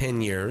for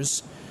 10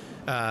 years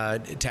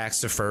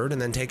tax deferred,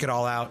 and then take it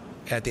all out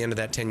at the end of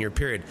that 10-year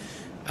period.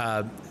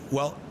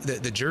 Well,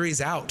 the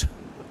jury's out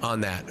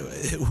on that.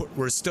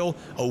 We're still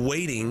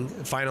awaiting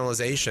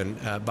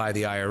finalization by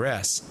the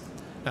IRS.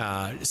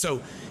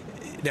 So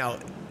now,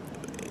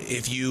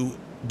 if you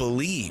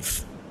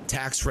believe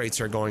tax rates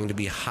are going to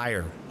be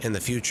higher in the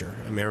future,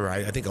 remember,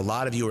 I think a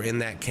lot of you are in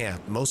that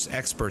camp. Most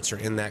experts are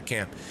in that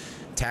camp.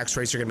 Tax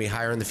rates are going to be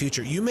higher in the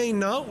future. You may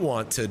not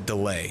want to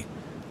delay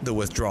the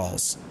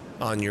withdrawals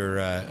on your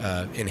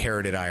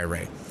inherited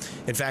IRA.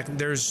 In fact,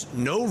 there's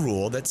no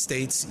rule that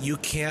states you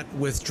can't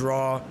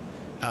withdraw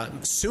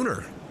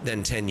sooner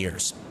than 10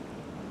 years.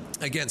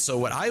 Again, so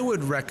what I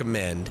would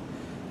recommend,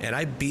 and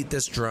I beat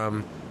this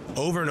drum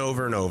over and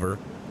over and over,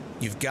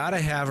 you've got to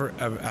have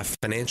a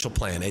financial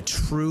plan, a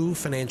true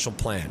financial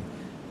plan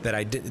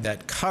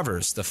that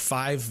covers the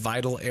 5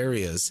 vital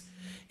areas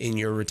in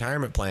your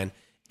retirement plan,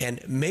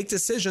 and make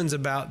decisions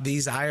about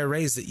these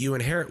IRAs that you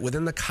inherit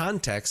within the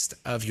context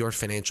of your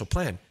financial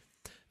plan.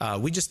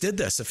 We just did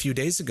this a few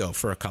days ago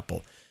for a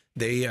couple.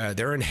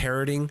 They're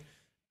inheriting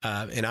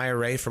an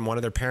IRA from one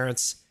of their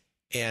parents,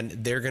 and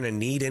they're going to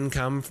need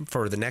income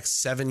for the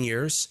next 7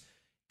 years.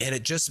 And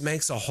it just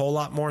makes a whole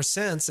lot more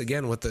sense,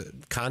 again, with the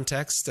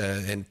context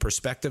and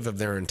perspective of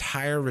their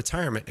entire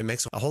retirement. It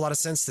makes a whole lot of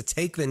sense to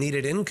take the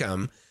needed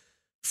income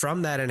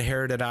from that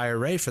inherited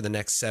IRA for the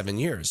next 7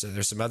 years.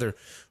 There's some other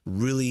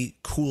really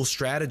cool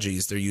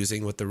strategies they're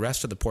using with the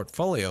rest of the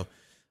portfolio.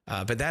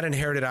 But that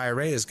inherited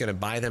IRA is going to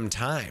buy them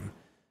time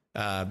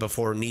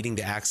before needing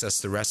to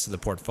access the rest of the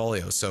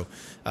portfolio. So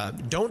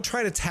don't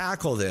try to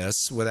tackle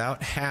this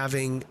without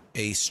having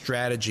a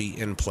strategy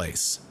in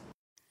place.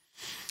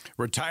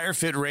 Retire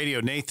Fit Radio,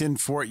 Nathan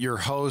Fort, your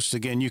host.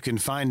 Again, you can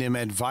find him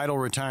at Vital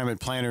Retirement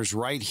Planners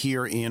right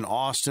here in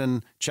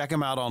Austin. Check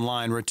him out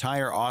online,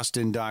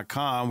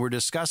 retireaustin.com. We're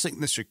discussing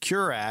the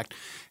Secure Act,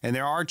 and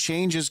there are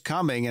changes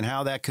coming and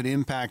how that could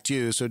impact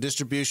you. So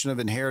distribution of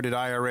inherited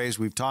IRAs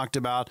we've talked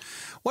about.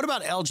 What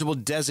about eligible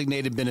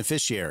designated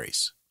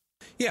beneficiaries?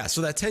 Yeah, so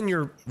that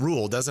 10-year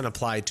rule doesn't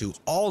apply to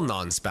all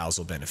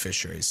non-spousal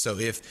beneficiaries. So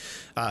if,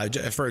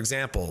 for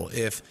example,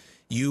 if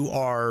you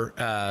are...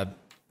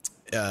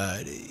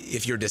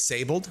 if you're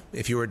disabled,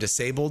 if you are a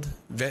disabled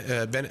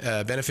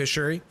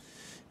beneficiary,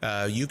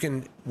 you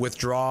can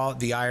withdraw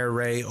the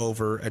IRA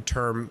over a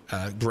term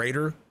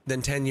greater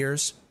than 10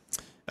 years.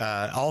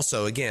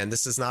 Also, again,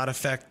 this does not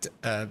affect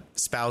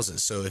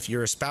spouses. So if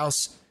you're a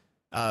spouse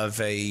of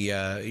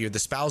you're the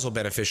spousal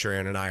beneficiary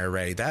in an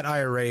IRA, that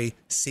IRA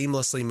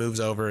seamlessly moves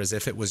over as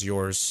if it was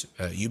yours.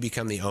 You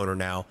become the owner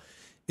now.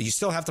 You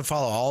still have to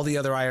follow all the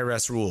other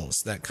IRS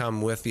rules that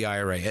come with the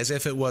IRA as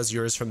if it was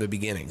yours from the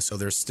beginning. So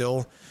there's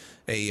still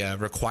a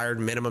required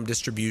minimum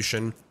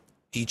distribution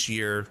each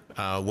year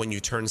when you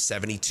turn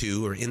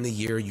 72 or in the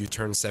year you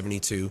turn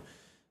 72.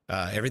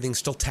 Everything's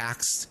still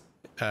taxed.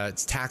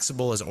 It's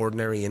taxable as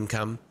ordinary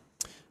income.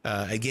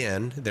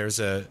 Again,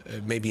 there's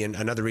maybe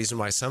another reason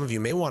why some of you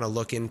may want to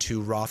look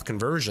into Roth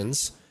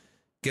conversions,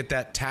 get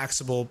that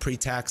taxable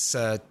pre-tax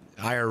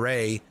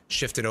IRA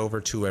shifted over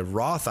to a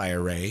Roth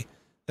IRA.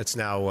 That's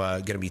now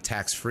going to be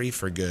tax-free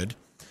for good.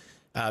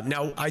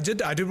 Now, I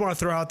did want to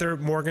throw out there,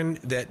 Morgan,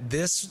 that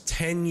this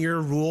 10-year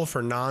rule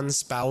for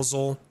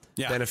non-spousal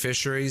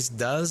beneficiaries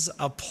does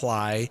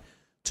apply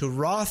to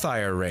Roth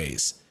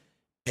IRAs.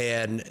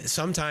 And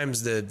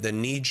sometimes the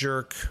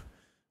knee-jerk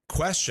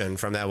question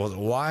from that was,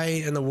 why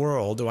in the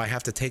world do I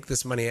have to take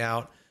this money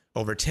out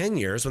over 10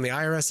 years when the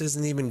IRS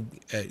isn't even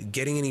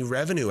getting any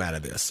revenue out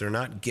of this? They're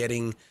not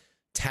getting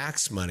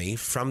tax money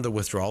from the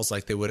withdrawals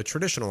like they would a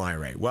traditional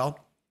IRA. Well,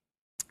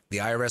 the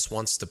IRS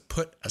wants to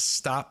put a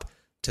stop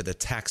to the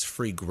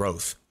tax-free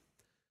growth,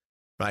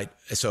 right?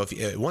 So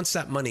once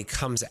that money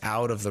comes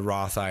out of the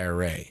Roth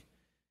IRA,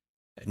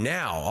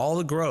 now all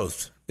the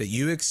growth that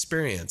you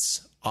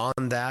experience on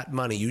that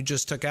money you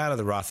just took out of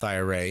the Roth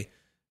IRA,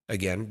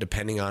 again,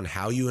 depending on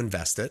how you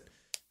invest it,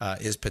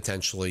 is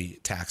potentially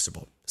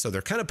taxable. So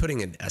they're kind of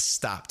putting a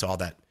stop to all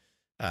that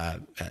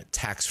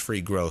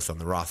tax-free growth on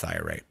the Roth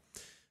IRA.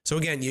 So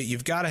again,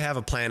 you've got to have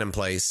a plan in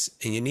place,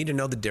 and you need to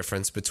know the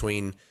difference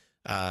between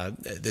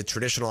the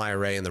traditional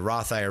IRA and the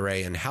Roth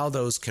IRA, and how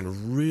those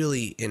can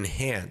really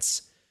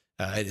enhance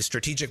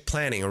strategic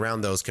planning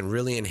around those can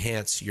really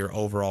enhance your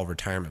overall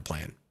retirement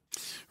plan.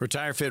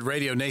 Retire Fit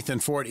Radio, Nathan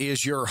Fort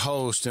is your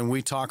host, and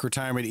we talk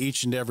retirement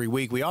each and every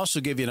week. We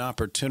also give you an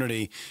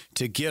opportunity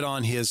to get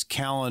on his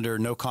calendar,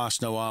 no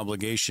cost, no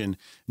obligation,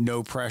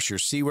 no pressure.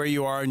 See where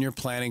you are in your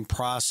planning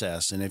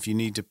process, and if you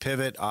need to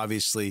pivot,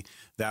 obviously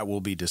that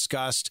will be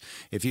discussed.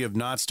 If you have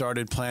not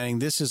started planning,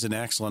 this is an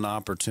excellent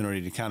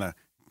opportunity to kind of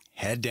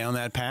head down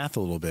that path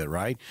a little bit,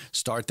 right?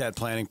 Start that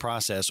planning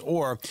process.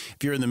 Or if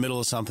you're in the middle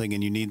of something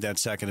and you need that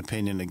second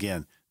opinion,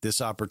 again,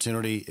 this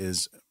opportunity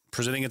is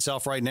presenting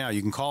itself right now.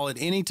 You can call it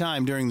any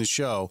time during the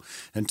show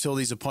until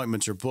these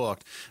appointments are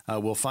booked.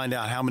 We'll find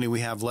out how many we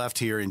have left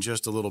here in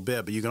just a little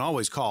bit, but you can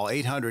always call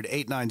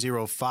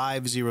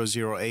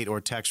 800-890-5008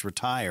 or text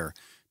RETIRE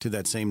to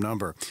that same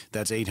number.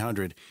 That's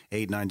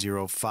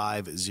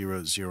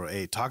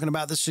 800-890-5008. Talking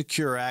about the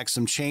Secure Act,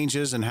 some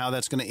changes and how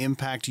that's going to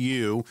impact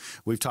you.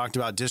 We've talked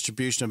about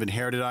distribution of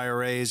inherited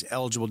IRAs,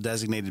 eligible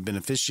designated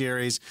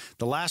beneficiaries.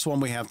 The last one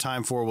we have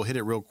time for, we'll hit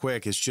it real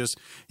quick, is just,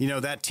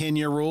 that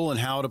 10-year rule and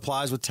how it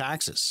applies with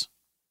taxes.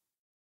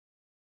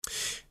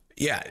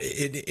 Yeah,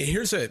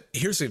 here's a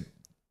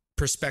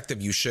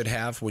perspective you should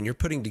have when you're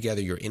putting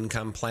together your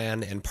income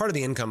plan. And part of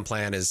the income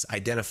plan is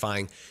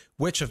identifying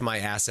which of my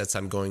assets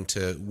I'm going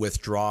to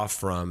withdraw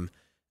from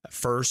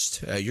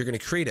first. You're going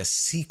to create a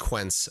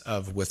sequence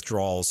of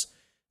withdrawals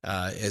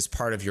as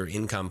part of your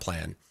income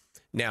plan.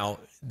 Now,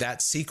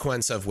 that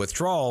sequence of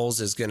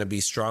withdrawals is going to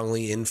be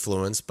strongly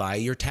influenced by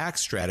your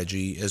tax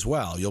strategy as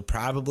well. You'll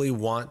probably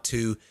want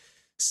to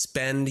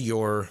spend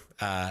your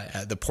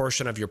the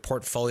portion of your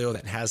portfolio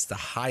that has the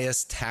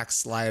highest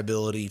tax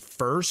liability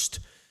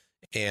first,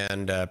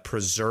 and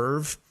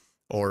preserve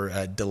or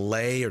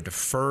delay or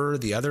defer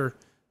the other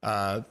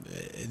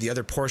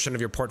portion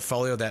of your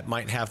portfolio that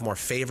might have more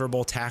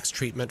favorable tax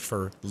treatment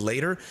for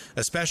later,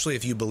 especially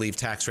if you believe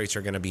tax rates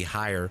are going to be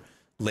higher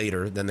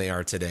later than they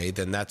are today.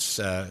 Then that's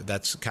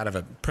kind of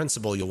a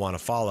principle you'll want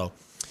to follow.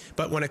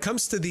 But when it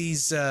comes to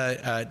these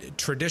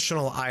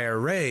traditional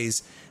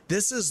IRAs,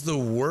 this is the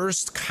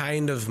worst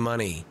kind of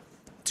money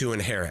to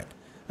inherit.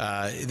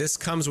 This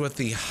comes with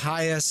the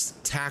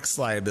highest tax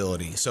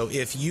liability. So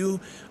if you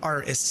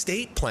are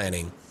estate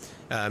planning,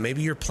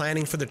 maybe you're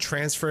planning for the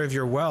transfer of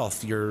your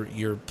wealth,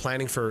 you're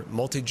planning for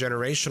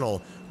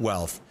multi-generational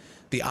wealth,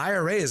 the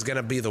IRA is going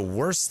to be the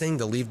worst thing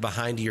to leave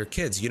behind to your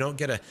kids. You don't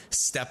get a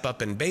step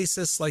up in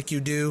basis like you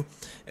do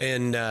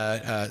in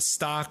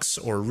stocks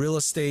or real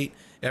estate.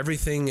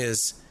 Everything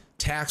is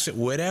taxed at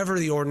whatever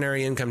the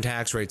ordinary income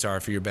tax rates are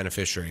for your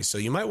beneficiaries. So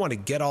you might want to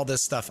get all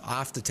this stuff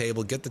off the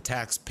table, get the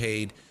tax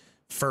paid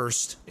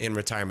first in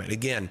retirement.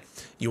 Again,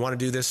 you want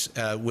to do this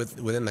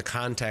within the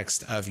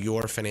context of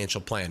your financial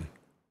plan.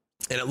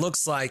 And it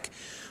looks like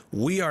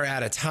we are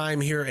at a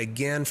time here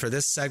again for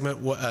this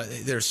segment.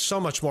 There's so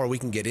much more we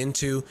can get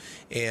into.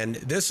 And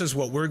this is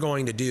what we're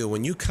going to do.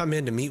 When you come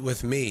in to meet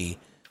with me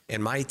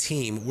and my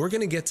team, we're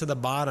going to get to the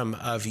bottom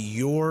of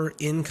your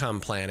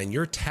income plan and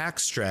your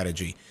tax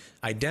strategy.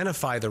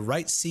 Identify the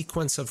right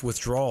sequence of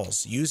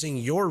withdrawals using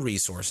your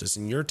resources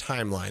and your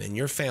timeline and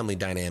your family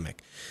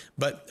dynamic.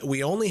 But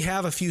we only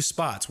have a few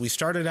spots. We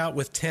started out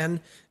with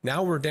 10.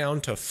 Now we're down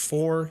to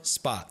 4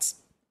 spots.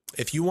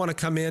 If you want to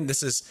come in,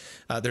 this is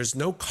there's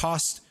no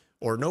cost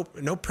or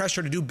no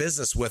pressure to do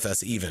business with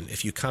us even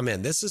if you come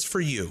in. This is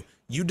for you.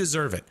 You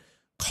deserve it.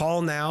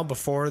 Call now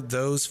before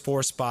those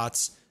 4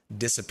 spots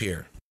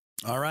disappear.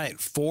 All right,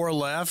 4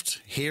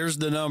 left. Here's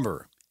the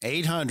number.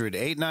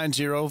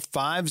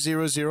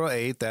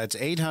 800-890-5008. That's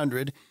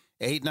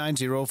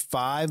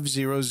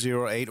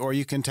 800-890-5008. Or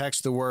you can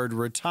text the word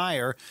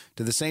retire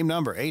to the same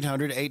number,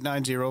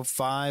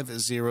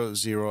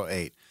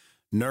 800-890-5008.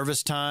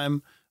 Nervous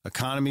time.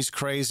 Economy's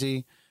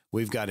crazy.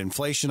 We've got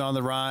inflation on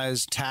the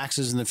rise.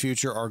 Taxes in the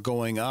future are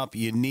going up.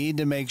 You need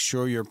to make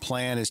sure your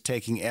plan is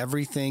taking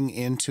everything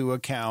into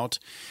account.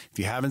 If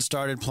you haven't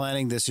started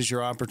planning, this is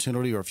your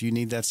opportunity. Or if you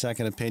need that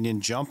second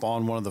opinion, jump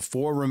on one of the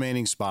 4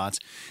 remaining spots,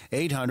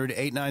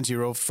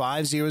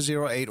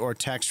 800-890-5008, or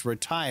text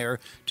RETIRE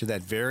to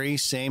that very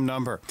same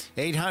number,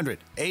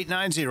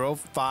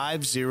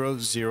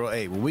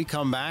 800-890-5008. When we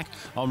come back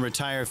on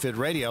Retire Fit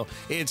Radio,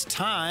 it's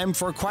time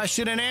for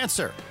question and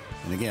answer.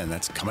 And again,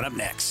 that's coming up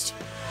next.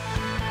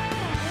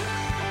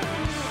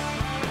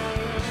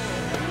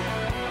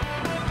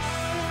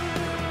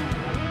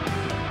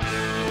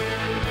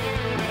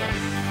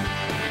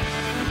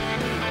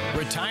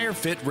 Retire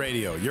Fit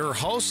Radio. Your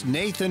host,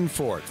 Nathan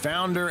Fort,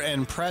 founder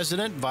and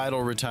president,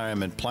 Vital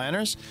Retirement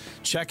Planners.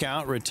 Check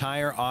out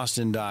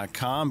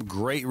retireaustin.com.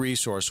 Great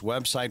resource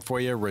website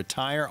for you,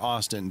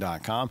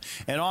 retireaustin.com.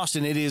 And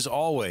Austin, it is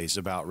always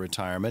about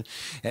retirement.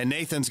 And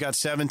Nathan's got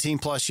 17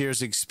 plus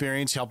years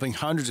experience helping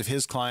hundreds of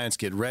his clients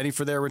get ready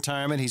for their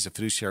retirement. He's a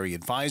fiduciary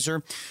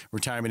advisor,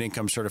 retirement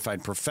income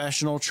certified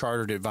professional,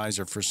 chartered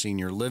advisor for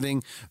senior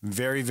living.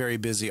 Very, very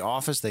busy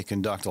office. They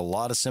conduct a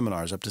lot of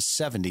seminars, up to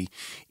 70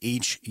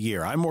 each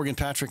year. I'm Morgan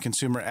Patrick,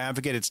 consumer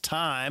advocate. It's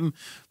time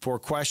for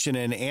question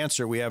and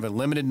answer. We have a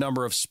limited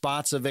number of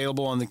spots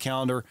available on the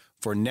calendar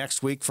for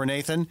next week for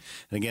Nathan.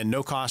 And again,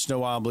 no cost,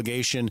 no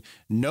obligation,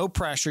 no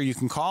pressure. You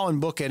can call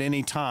and book at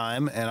any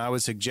time, and I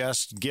would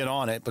suggest get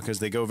on it because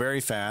they go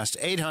very fast.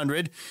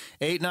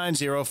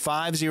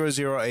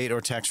 800-890-5008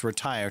 or text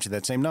RETIRE to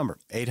that same number,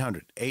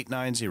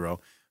 800-890-5008.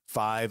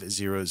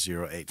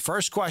 5008.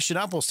 First question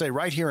up, we'll stay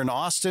right here in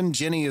Austin.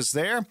 Jenny is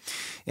there,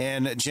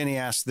 and Jenny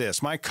asked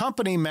this. My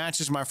company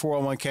matches my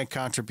 401k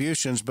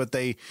contributions, but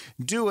they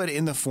do it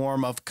in the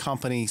form of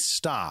company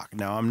stock.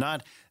 Now, I'm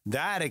not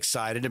that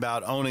excited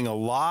about owning a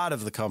lot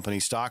of the company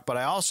stock, but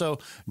I also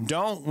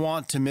don't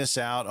want to miss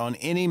out on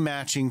any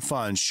matching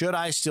funds. Should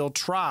I still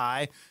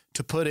try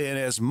to put in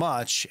as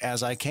much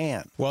as I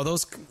can? Well,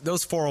 those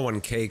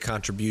 401k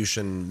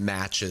contribution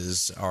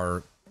matches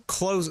are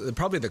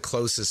probably the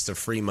closest to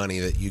free money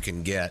that you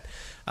can get.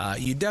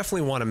 You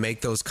definitely want to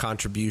make those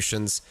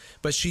contributions,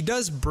 but she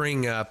does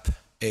bring up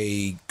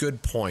a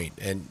good point,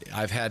 and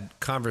I've had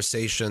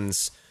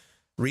conversations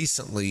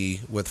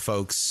recently with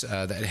folks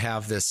that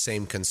have this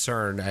same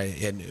concern.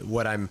 And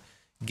what I'm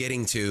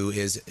getting to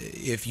is,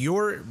 if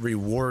you're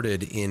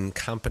rewarded in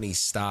company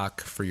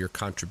stock for your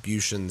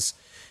contributions,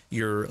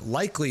 you're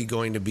likely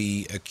going to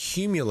be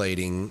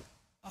accumulating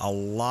a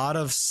lot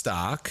of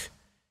stock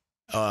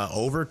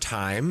over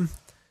time.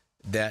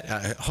 That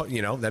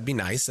that'd be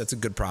nice. That's a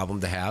good problem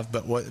to have.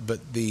 But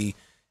the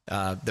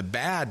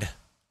bad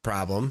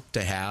problem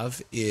to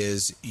have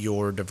is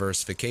your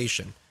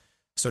diversification.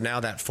 So now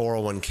that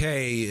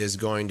 401k is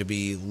going to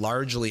be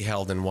largely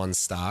held in one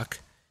stock,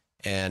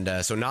 and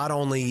so not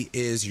only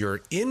is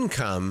your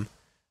income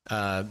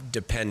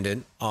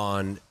dependent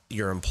on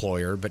your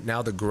employer, but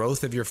now the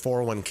growth of your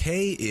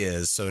 401k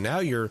is. So now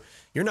you're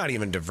not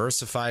even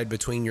diversified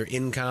between your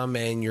income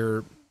and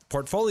your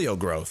portfolio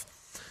growth.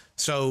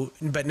 So,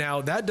 but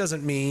now that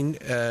doesn't mean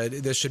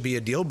this should be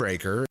a deal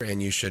breaker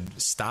and you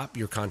should stop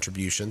your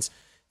contributions.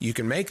 You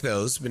can make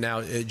those, but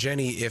now,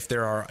 Jenny, if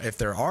there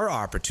are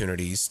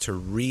opportunities to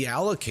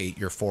reallocate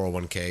your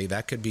 401k,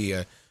 that could be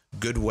a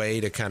good way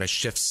to kind of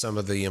shift some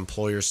of the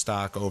employer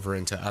stock over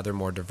into other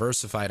more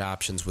diversified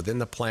options within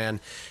the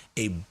plan.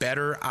 A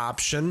better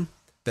option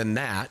than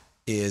that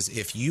is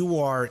if you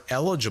are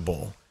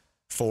eligible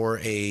for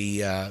a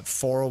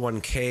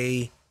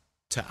 401k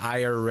to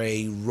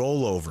IRA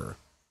rollover.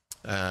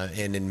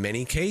 And in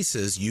many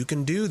cases, you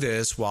can do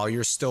this while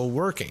you're still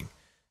working.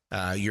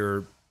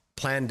 Your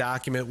plan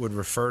document would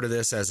refer to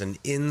this as an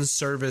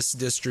in-service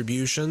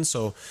distribution.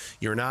 So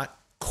you're not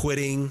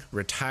quitting,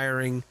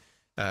 retiring,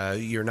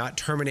 you're not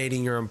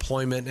terminating your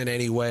employment in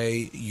any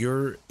way.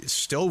 You're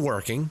still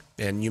working,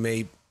 and you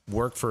may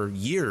work for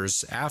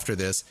years after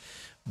this,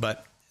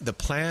 but the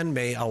plan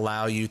may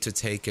allow you to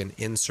take an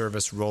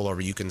in-service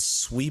rollover. You can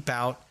sweep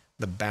out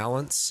the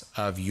balance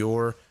of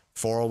your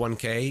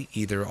 401k,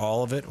 either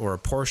all of it or a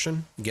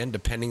portion, again,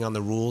 depending on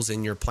the rules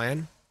in your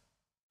plan.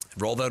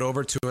 Roll that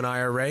over to an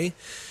IRA.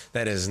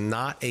 That is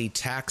not a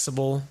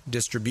taxable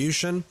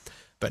distribution.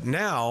 But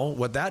now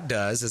what that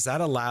does is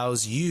that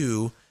allows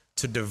you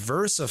to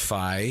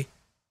diversify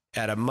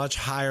at a much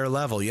higher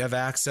level. You have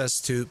access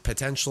to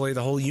potentially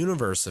the whole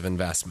universe of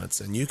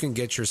investments, and you can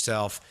get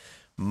yourself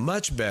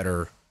much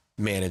better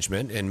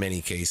management in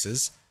many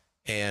cases,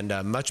 and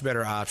much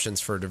better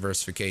options for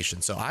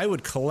diversification. So I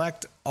would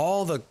collect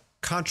all the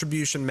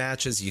contribution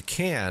matches you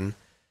can,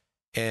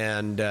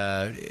 and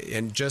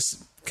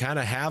just kind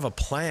of have a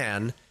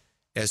plan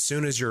as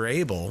soon as you're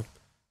able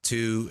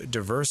to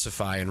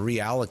diversify and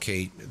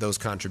reallocate those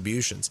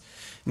contributions.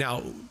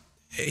 Now,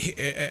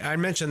 I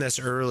mentioned this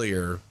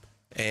earlier,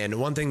 and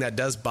one thing that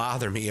does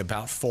bother me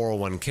about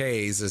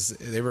 401ks is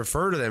they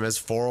refer to them as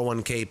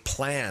 401k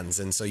plans.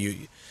 And so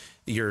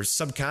your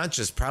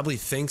subconscious probably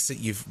thinks that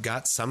you've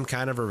got some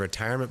kind of a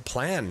retirement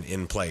plan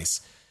in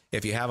place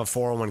if you have a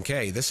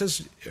 401k. This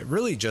is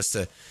really just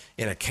an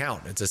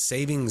account. It's a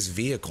savings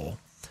vehicle.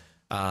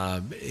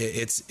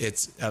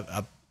 It's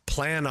a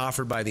plan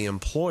offered by the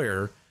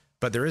employer,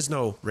 but there is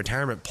no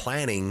retirement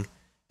planning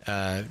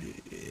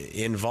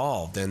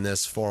involved in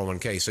this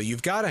 401k. So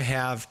you've got to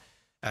have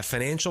a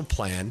financial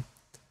plan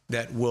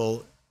that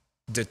will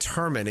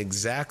determine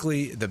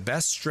exactly the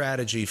best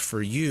strategy for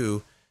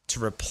you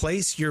to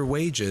replace your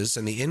wages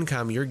and the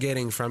income you're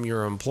getting from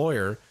your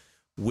employer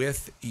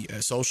with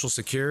Social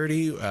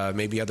Security,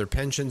 maybe other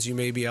pensions you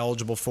may be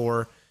eligible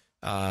for.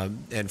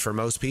 And for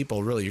most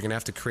people, really, you're going to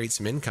have to create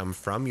some income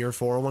from your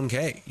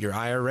 401k, your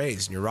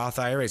IRAs, and your Roth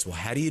IRAs. Well,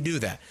 how do you do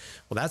that?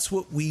 Well, that's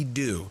what we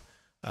do.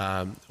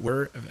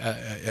 We're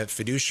at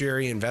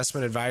Fiduciary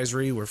Investment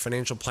Advisory. We're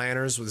financial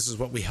planners. This is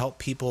what we help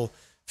people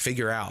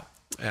figure out.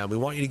 We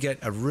want you to get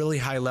a really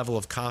high level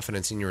of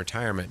confidence in your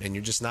retirement, and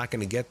you're just not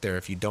going to get there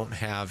if you don't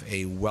have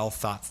a well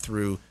thought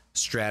through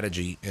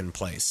strategy in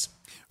place.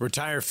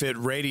 Retire Fit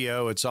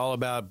Radio, it's all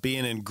about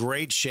being in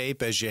great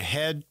shape as you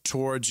head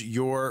towards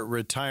your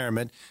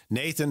retirement.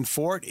 Nathan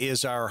Fort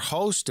is our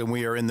host, and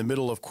we are in the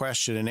middle of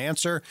question and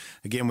answer.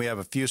 Again, we have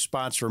a few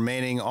spots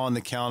remaining on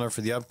the calendar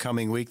for the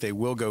upcoming week. They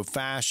will go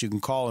fast. You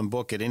can call and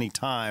book at any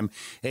time,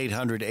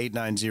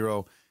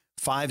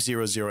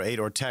 800-890-5008,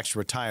 or text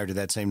RETIRE to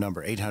that same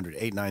number,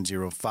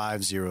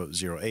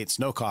 800-890-5008. It's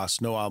no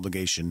cost, no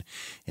obligation,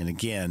 and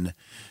again,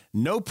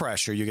 no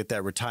pressure. You get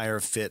that Retire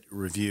Fit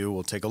review.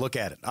 We'll take a look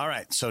at it. All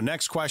right, so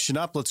next question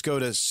up. Let's go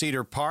to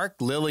Cedar Park.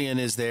 Lillian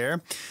is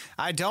there.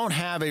 I don't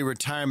have a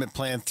retirement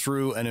plan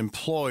through an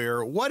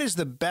employer. What is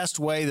the best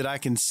way that I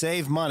can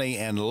save money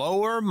and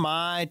lower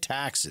my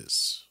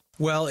taxes?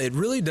 Well, it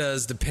really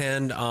does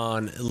depend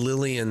on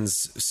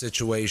Lillian's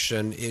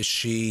situation. Is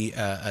she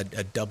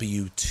a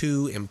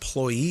W-2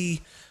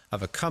 employee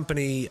of a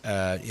company?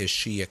 Is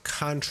she a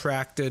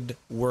contracted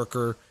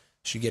worker?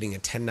 Is she getting a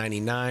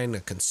 1099,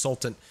 a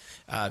consultant?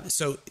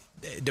 So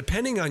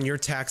depending on your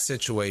tax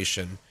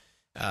situation,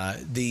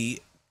 the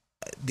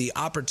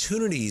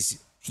opportunities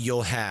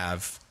you'll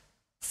have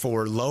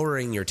for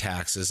lowering your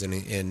taxes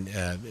and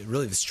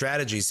really the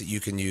strategies that you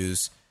can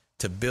use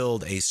to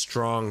build a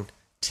strong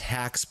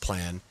tax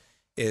plan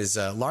is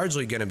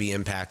largely going to be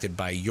impacted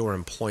by your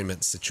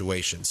employment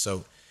situation.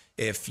 So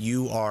if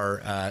you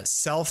are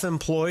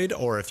self-employed,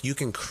 or if you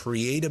can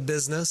create a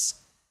business,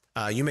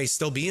 you may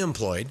still be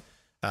employed.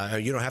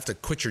 You don't have to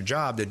quit your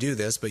job to do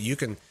this, but you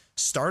can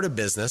start a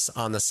business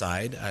on the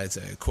side. It's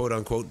a quote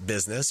unquote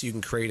business. You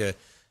can create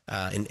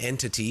an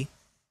entity.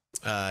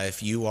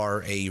 If you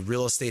are a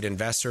real estate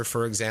investor,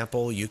 for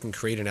example, you can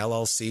create an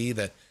LLC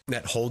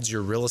that holds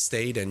your real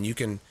estate, and you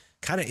can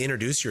kind of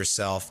introduce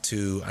yourself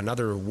to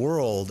another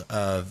world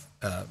of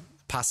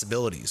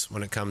possibilities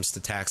when it comes to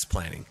tax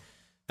planning.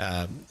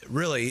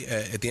 Really,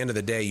 at the end of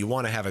the day, you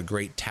want to have a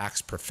great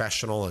tax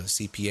professional, a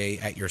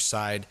CPA at your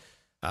side,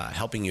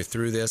 helping you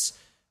through this.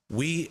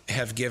 We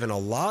have given a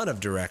lot of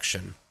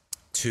direction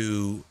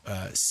to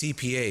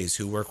CPAs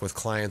who work with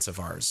clients of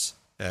ours,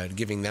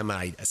 giving them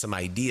some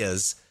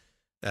ideas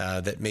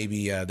that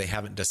maybe they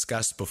haven't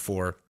discussed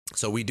before.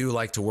 So we do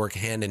like to work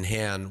hand in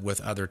hand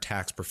with other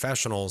tax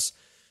professionals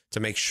to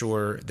make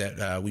sure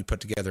that we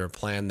put together a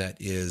plan that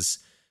is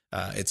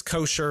it's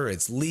kosher,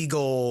 it's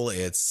legal,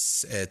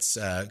 it's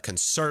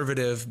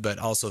conservative, but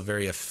also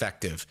very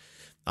effective.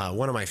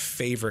 One of my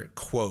favorite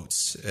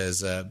quotes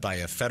is by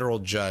a federal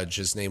judge.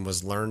 His name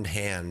was Learned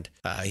Hand.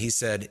 He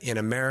said, "In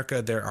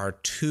America, there are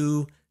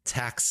two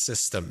tax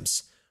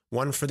systems,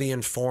 one for the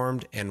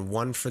informed and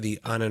one for the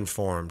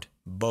uninformed.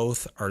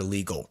 Both are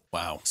legal."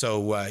 Wow.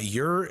 So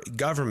your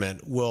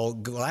government will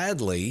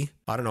gladly,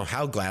 I don't know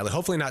how gladly,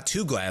 hopefully not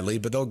too gladly,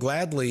 but they'll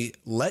gladly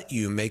let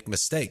you make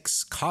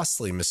mistakes,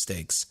 costly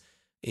mistakes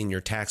in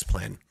your tax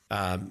plan.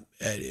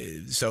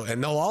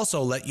 And they'll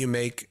also let you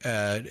make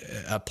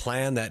a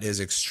plan that is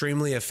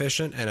extremely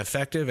efficient and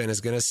effective and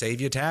is going to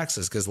save you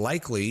taxes. Because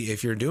likely,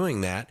 if you're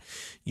doing that,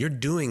 you're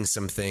doing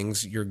some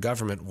things your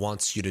government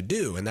wants you to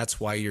do. And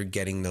that's why you're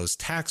getting those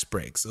tax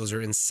breaks. Those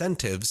are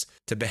incentives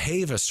to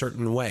behave a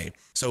certain way.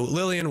 So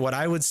Lillian, what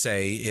I would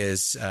say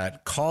is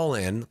call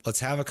in.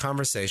 Let's have a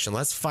conversation.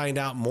 Let's find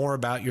out more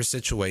about your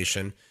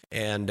situation.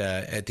 And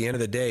at the end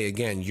of the day,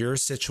 again, your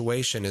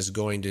situation is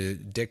going to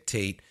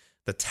dictate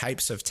the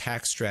types of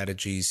tax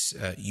strategies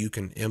you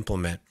can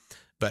implement.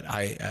 But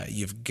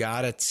you've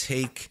got to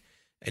take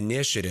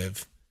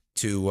initiative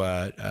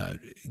to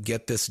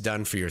get this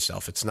done for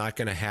yourself. It's not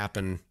going to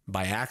happen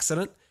by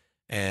accident,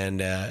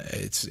 and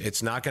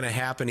it's not going to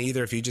happen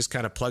either if you just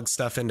kind of plug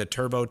stuff into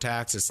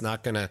TurboTax. It's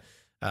not going to.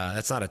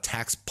 That's not a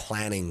tax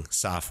planning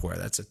software.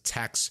 That's a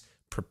tax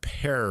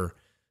preparation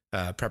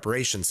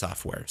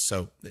software.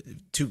 So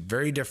two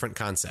very different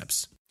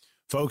concepts.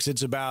 Folks,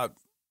 it's about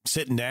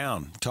sitting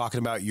down, talking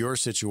about your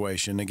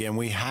situation. Again,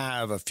 we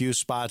have a few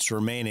spots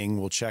remaining.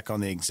 We'll check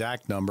on the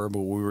exact number,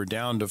 but we were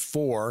down to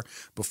 4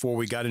 before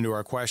we got into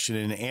our question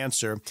and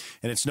answer.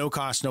 And it's no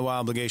cost, no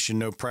obligation,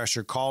 no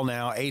pressure. Call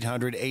now,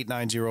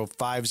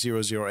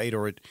 800-890-5008,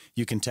 or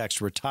you can text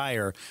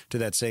RETIRE to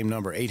that same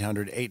number,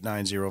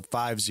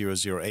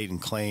 800-890-5008, and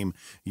claim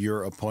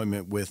your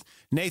appointment with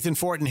Nathan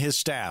Fort and his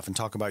staff and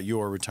talk about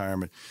your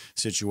retirement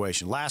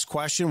situation. Last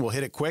question. We'll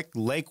hit it quick.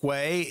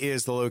 Lakeway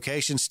is the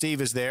location.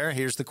 Steve is there.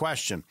 Here's the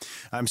question.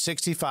 I'm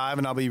 65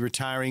 and I'll be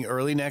retiring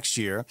early next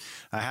year.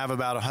 I have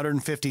about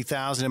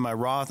 $150,000 in my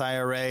Roth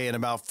IRA and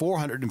about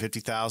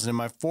 $450,000 in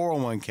my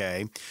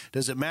 401k.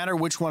 Does it matter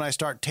which one I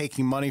start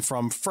taking money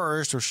from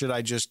first, or should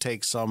I just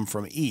take some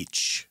from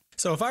each?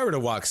 So if I were to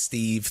walk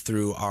Steve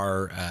through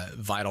our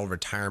vital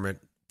retirement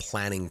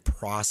planning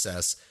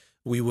process,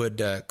 we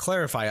would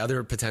clarify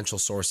other potential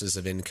sources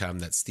of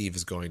income that Steve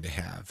is going to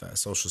have,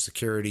 Social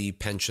Security,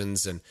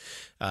 pensions, and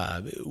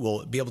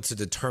we'll be able to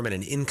determine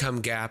an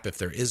income gap if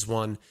there is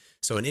one.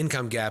 So an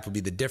income gap would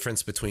be the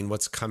difference between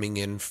what's coming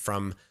in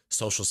from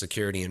Social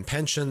Security and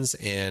pensions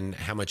and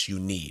how much you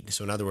need.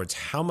 So in other words,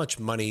 how much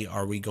money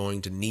are we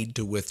going to need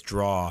to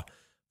withdraw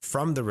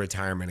from the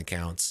retirement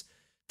accounts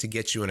to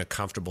get you in a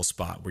comfortable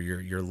spot where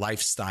your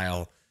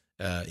lifestyle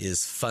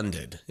is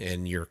funded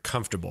and you're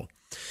comfortable.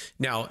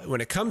 Now, when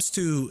it comes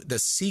to the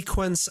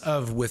sequence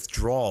of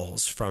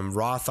withdrawals from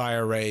Roth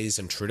IRAs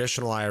and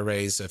traditional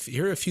IRAs,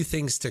 here are a few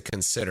things to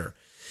consider.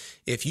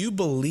 If you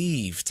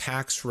believe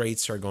tax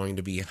rates are going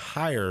to be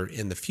higher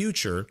in the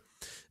future,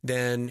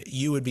 then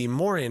you would be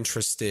more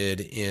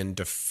interested in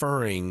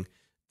deferring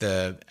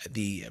the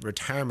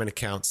retirement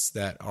accounts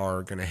that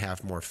are going to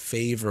have more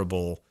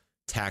favorable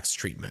tax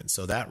treatment.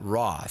 So that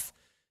Roth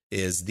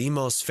is the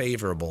most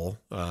favorable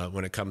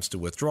when it comes to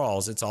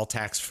withdrawals. It's all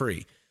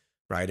tax-free.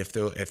 Right?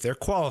 If they're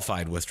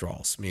qualified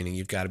withdrawals, meaning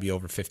you've got to be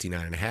over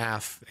 59 and a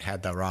half,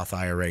 had the Roth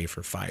IRA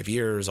for 5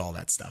 years, all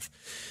that stuff.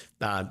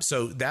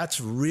 So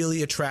that's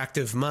really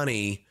attractive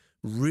money,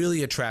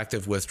 really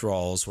attractive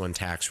withdrawals when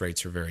tax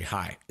rates are very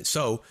high.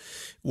 So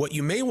what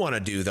you may want to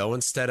do, though,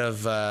 instead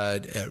of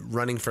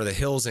running for the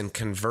hills and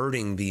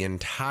converting the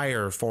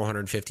entire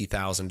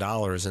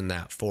 $450,000 in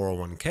that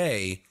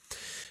 401k,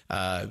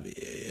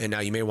 and now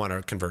you may want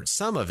to convert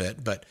some of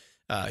it, but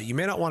You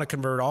may not want to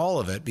convert all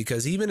of it,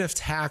 because even if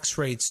tax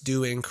rates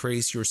do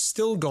increase, you're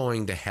still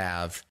going to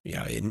have,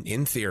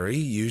 in theory,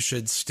 you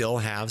should still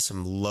have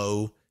some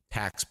low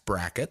tax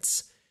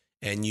brackets,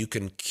 and you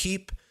can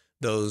keep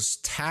those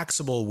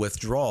taxable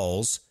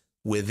withdrawals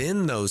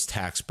within those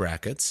tax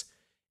brackets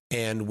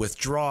and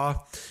withdraw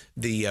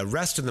the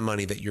rest of the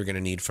money that you're going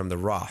to need from the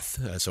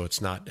Roth. So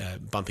it's not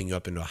bumping you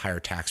up into a higher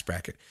tax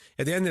bracket.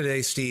 At the end of the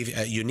day,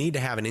 Steve, you need to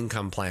have an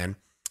income plan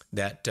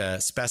that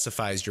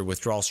specifies your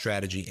withdrawal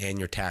strategy and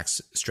your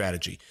tax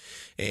strategy.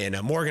 And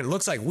Morgan, it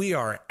looks like we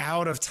are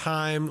out of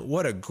time.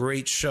 What a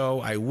great show.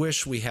 I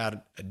wish we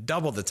had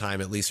double the time,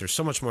 at least. There's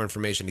so much more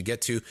information to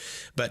get to.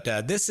 But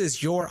this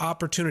is your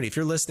opportunity. If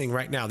you're listening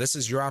right now, this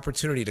is your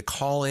opportunity to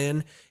call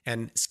in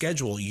and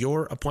schedule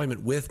your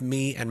appointment with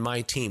me and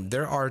my team.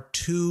 There are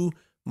 2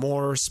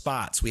 more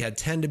spots. We had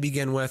 10 to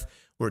begin with.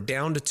 We're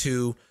down to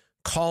 2.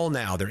 Call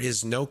now. There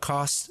is no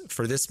cost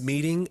for this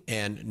meeting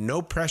and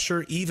no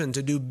pressure even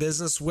to do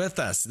business with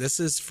us. This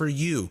is for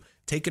you.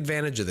 Take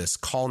advantage of this.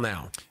 Call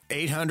now.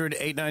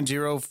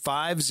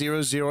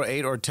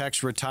 800-890-5008 or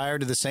text RETIRE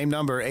to the same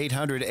number,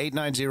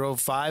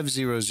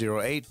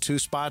 800-890-5008. 2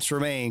 spots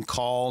remain.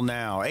 Call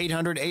now.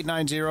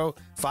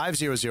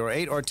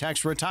 800-890-5008 or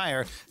text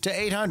RETIRE to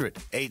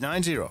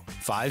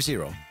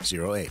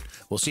 800-890-5008.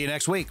 We'll see you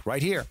next week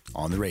right here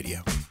on the radio.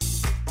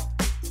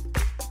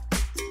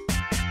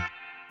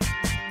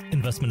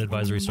 Investment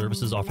advisory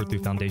services offered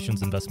through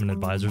Foundations Investment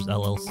Advisors,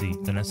 LLC,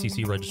 an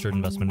SEC-registered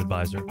investment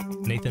advisor.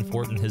 Nathan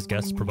Fort and his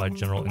guests provide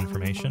general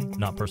information,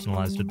 not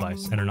personalized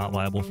advice, and are not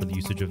liable for the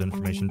usage of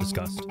information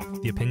discussed.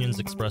 The opinions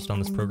expressed on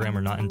this program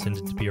are not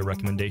intended to be a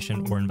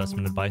recommendation or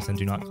investment advice and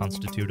do not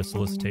constitute a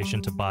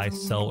solicitation to buy,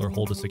 sell, or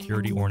hold a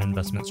security or an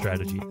investment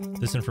strategy.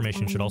 This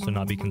information should also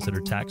not be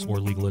considered tax or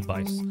legal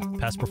advice.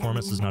 Past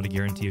performance is not a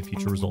guarantee of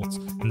future results.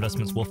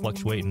 Investments will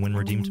fluctuate and when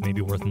redeemed may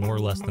be worth more or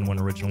less than when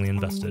originally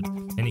invested.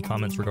 Any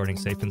comments regarding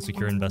safe and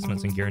secure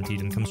investments and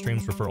guaranteed income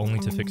streams refer only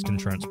to fixed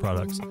insurance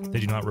products. They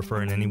do not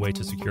refer in any way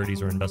to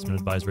securities or investment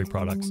advisory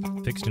products.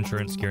 Fixed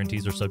insurance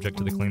guarantees are subject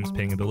to the claims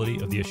paying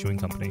ability of the issuing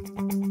company.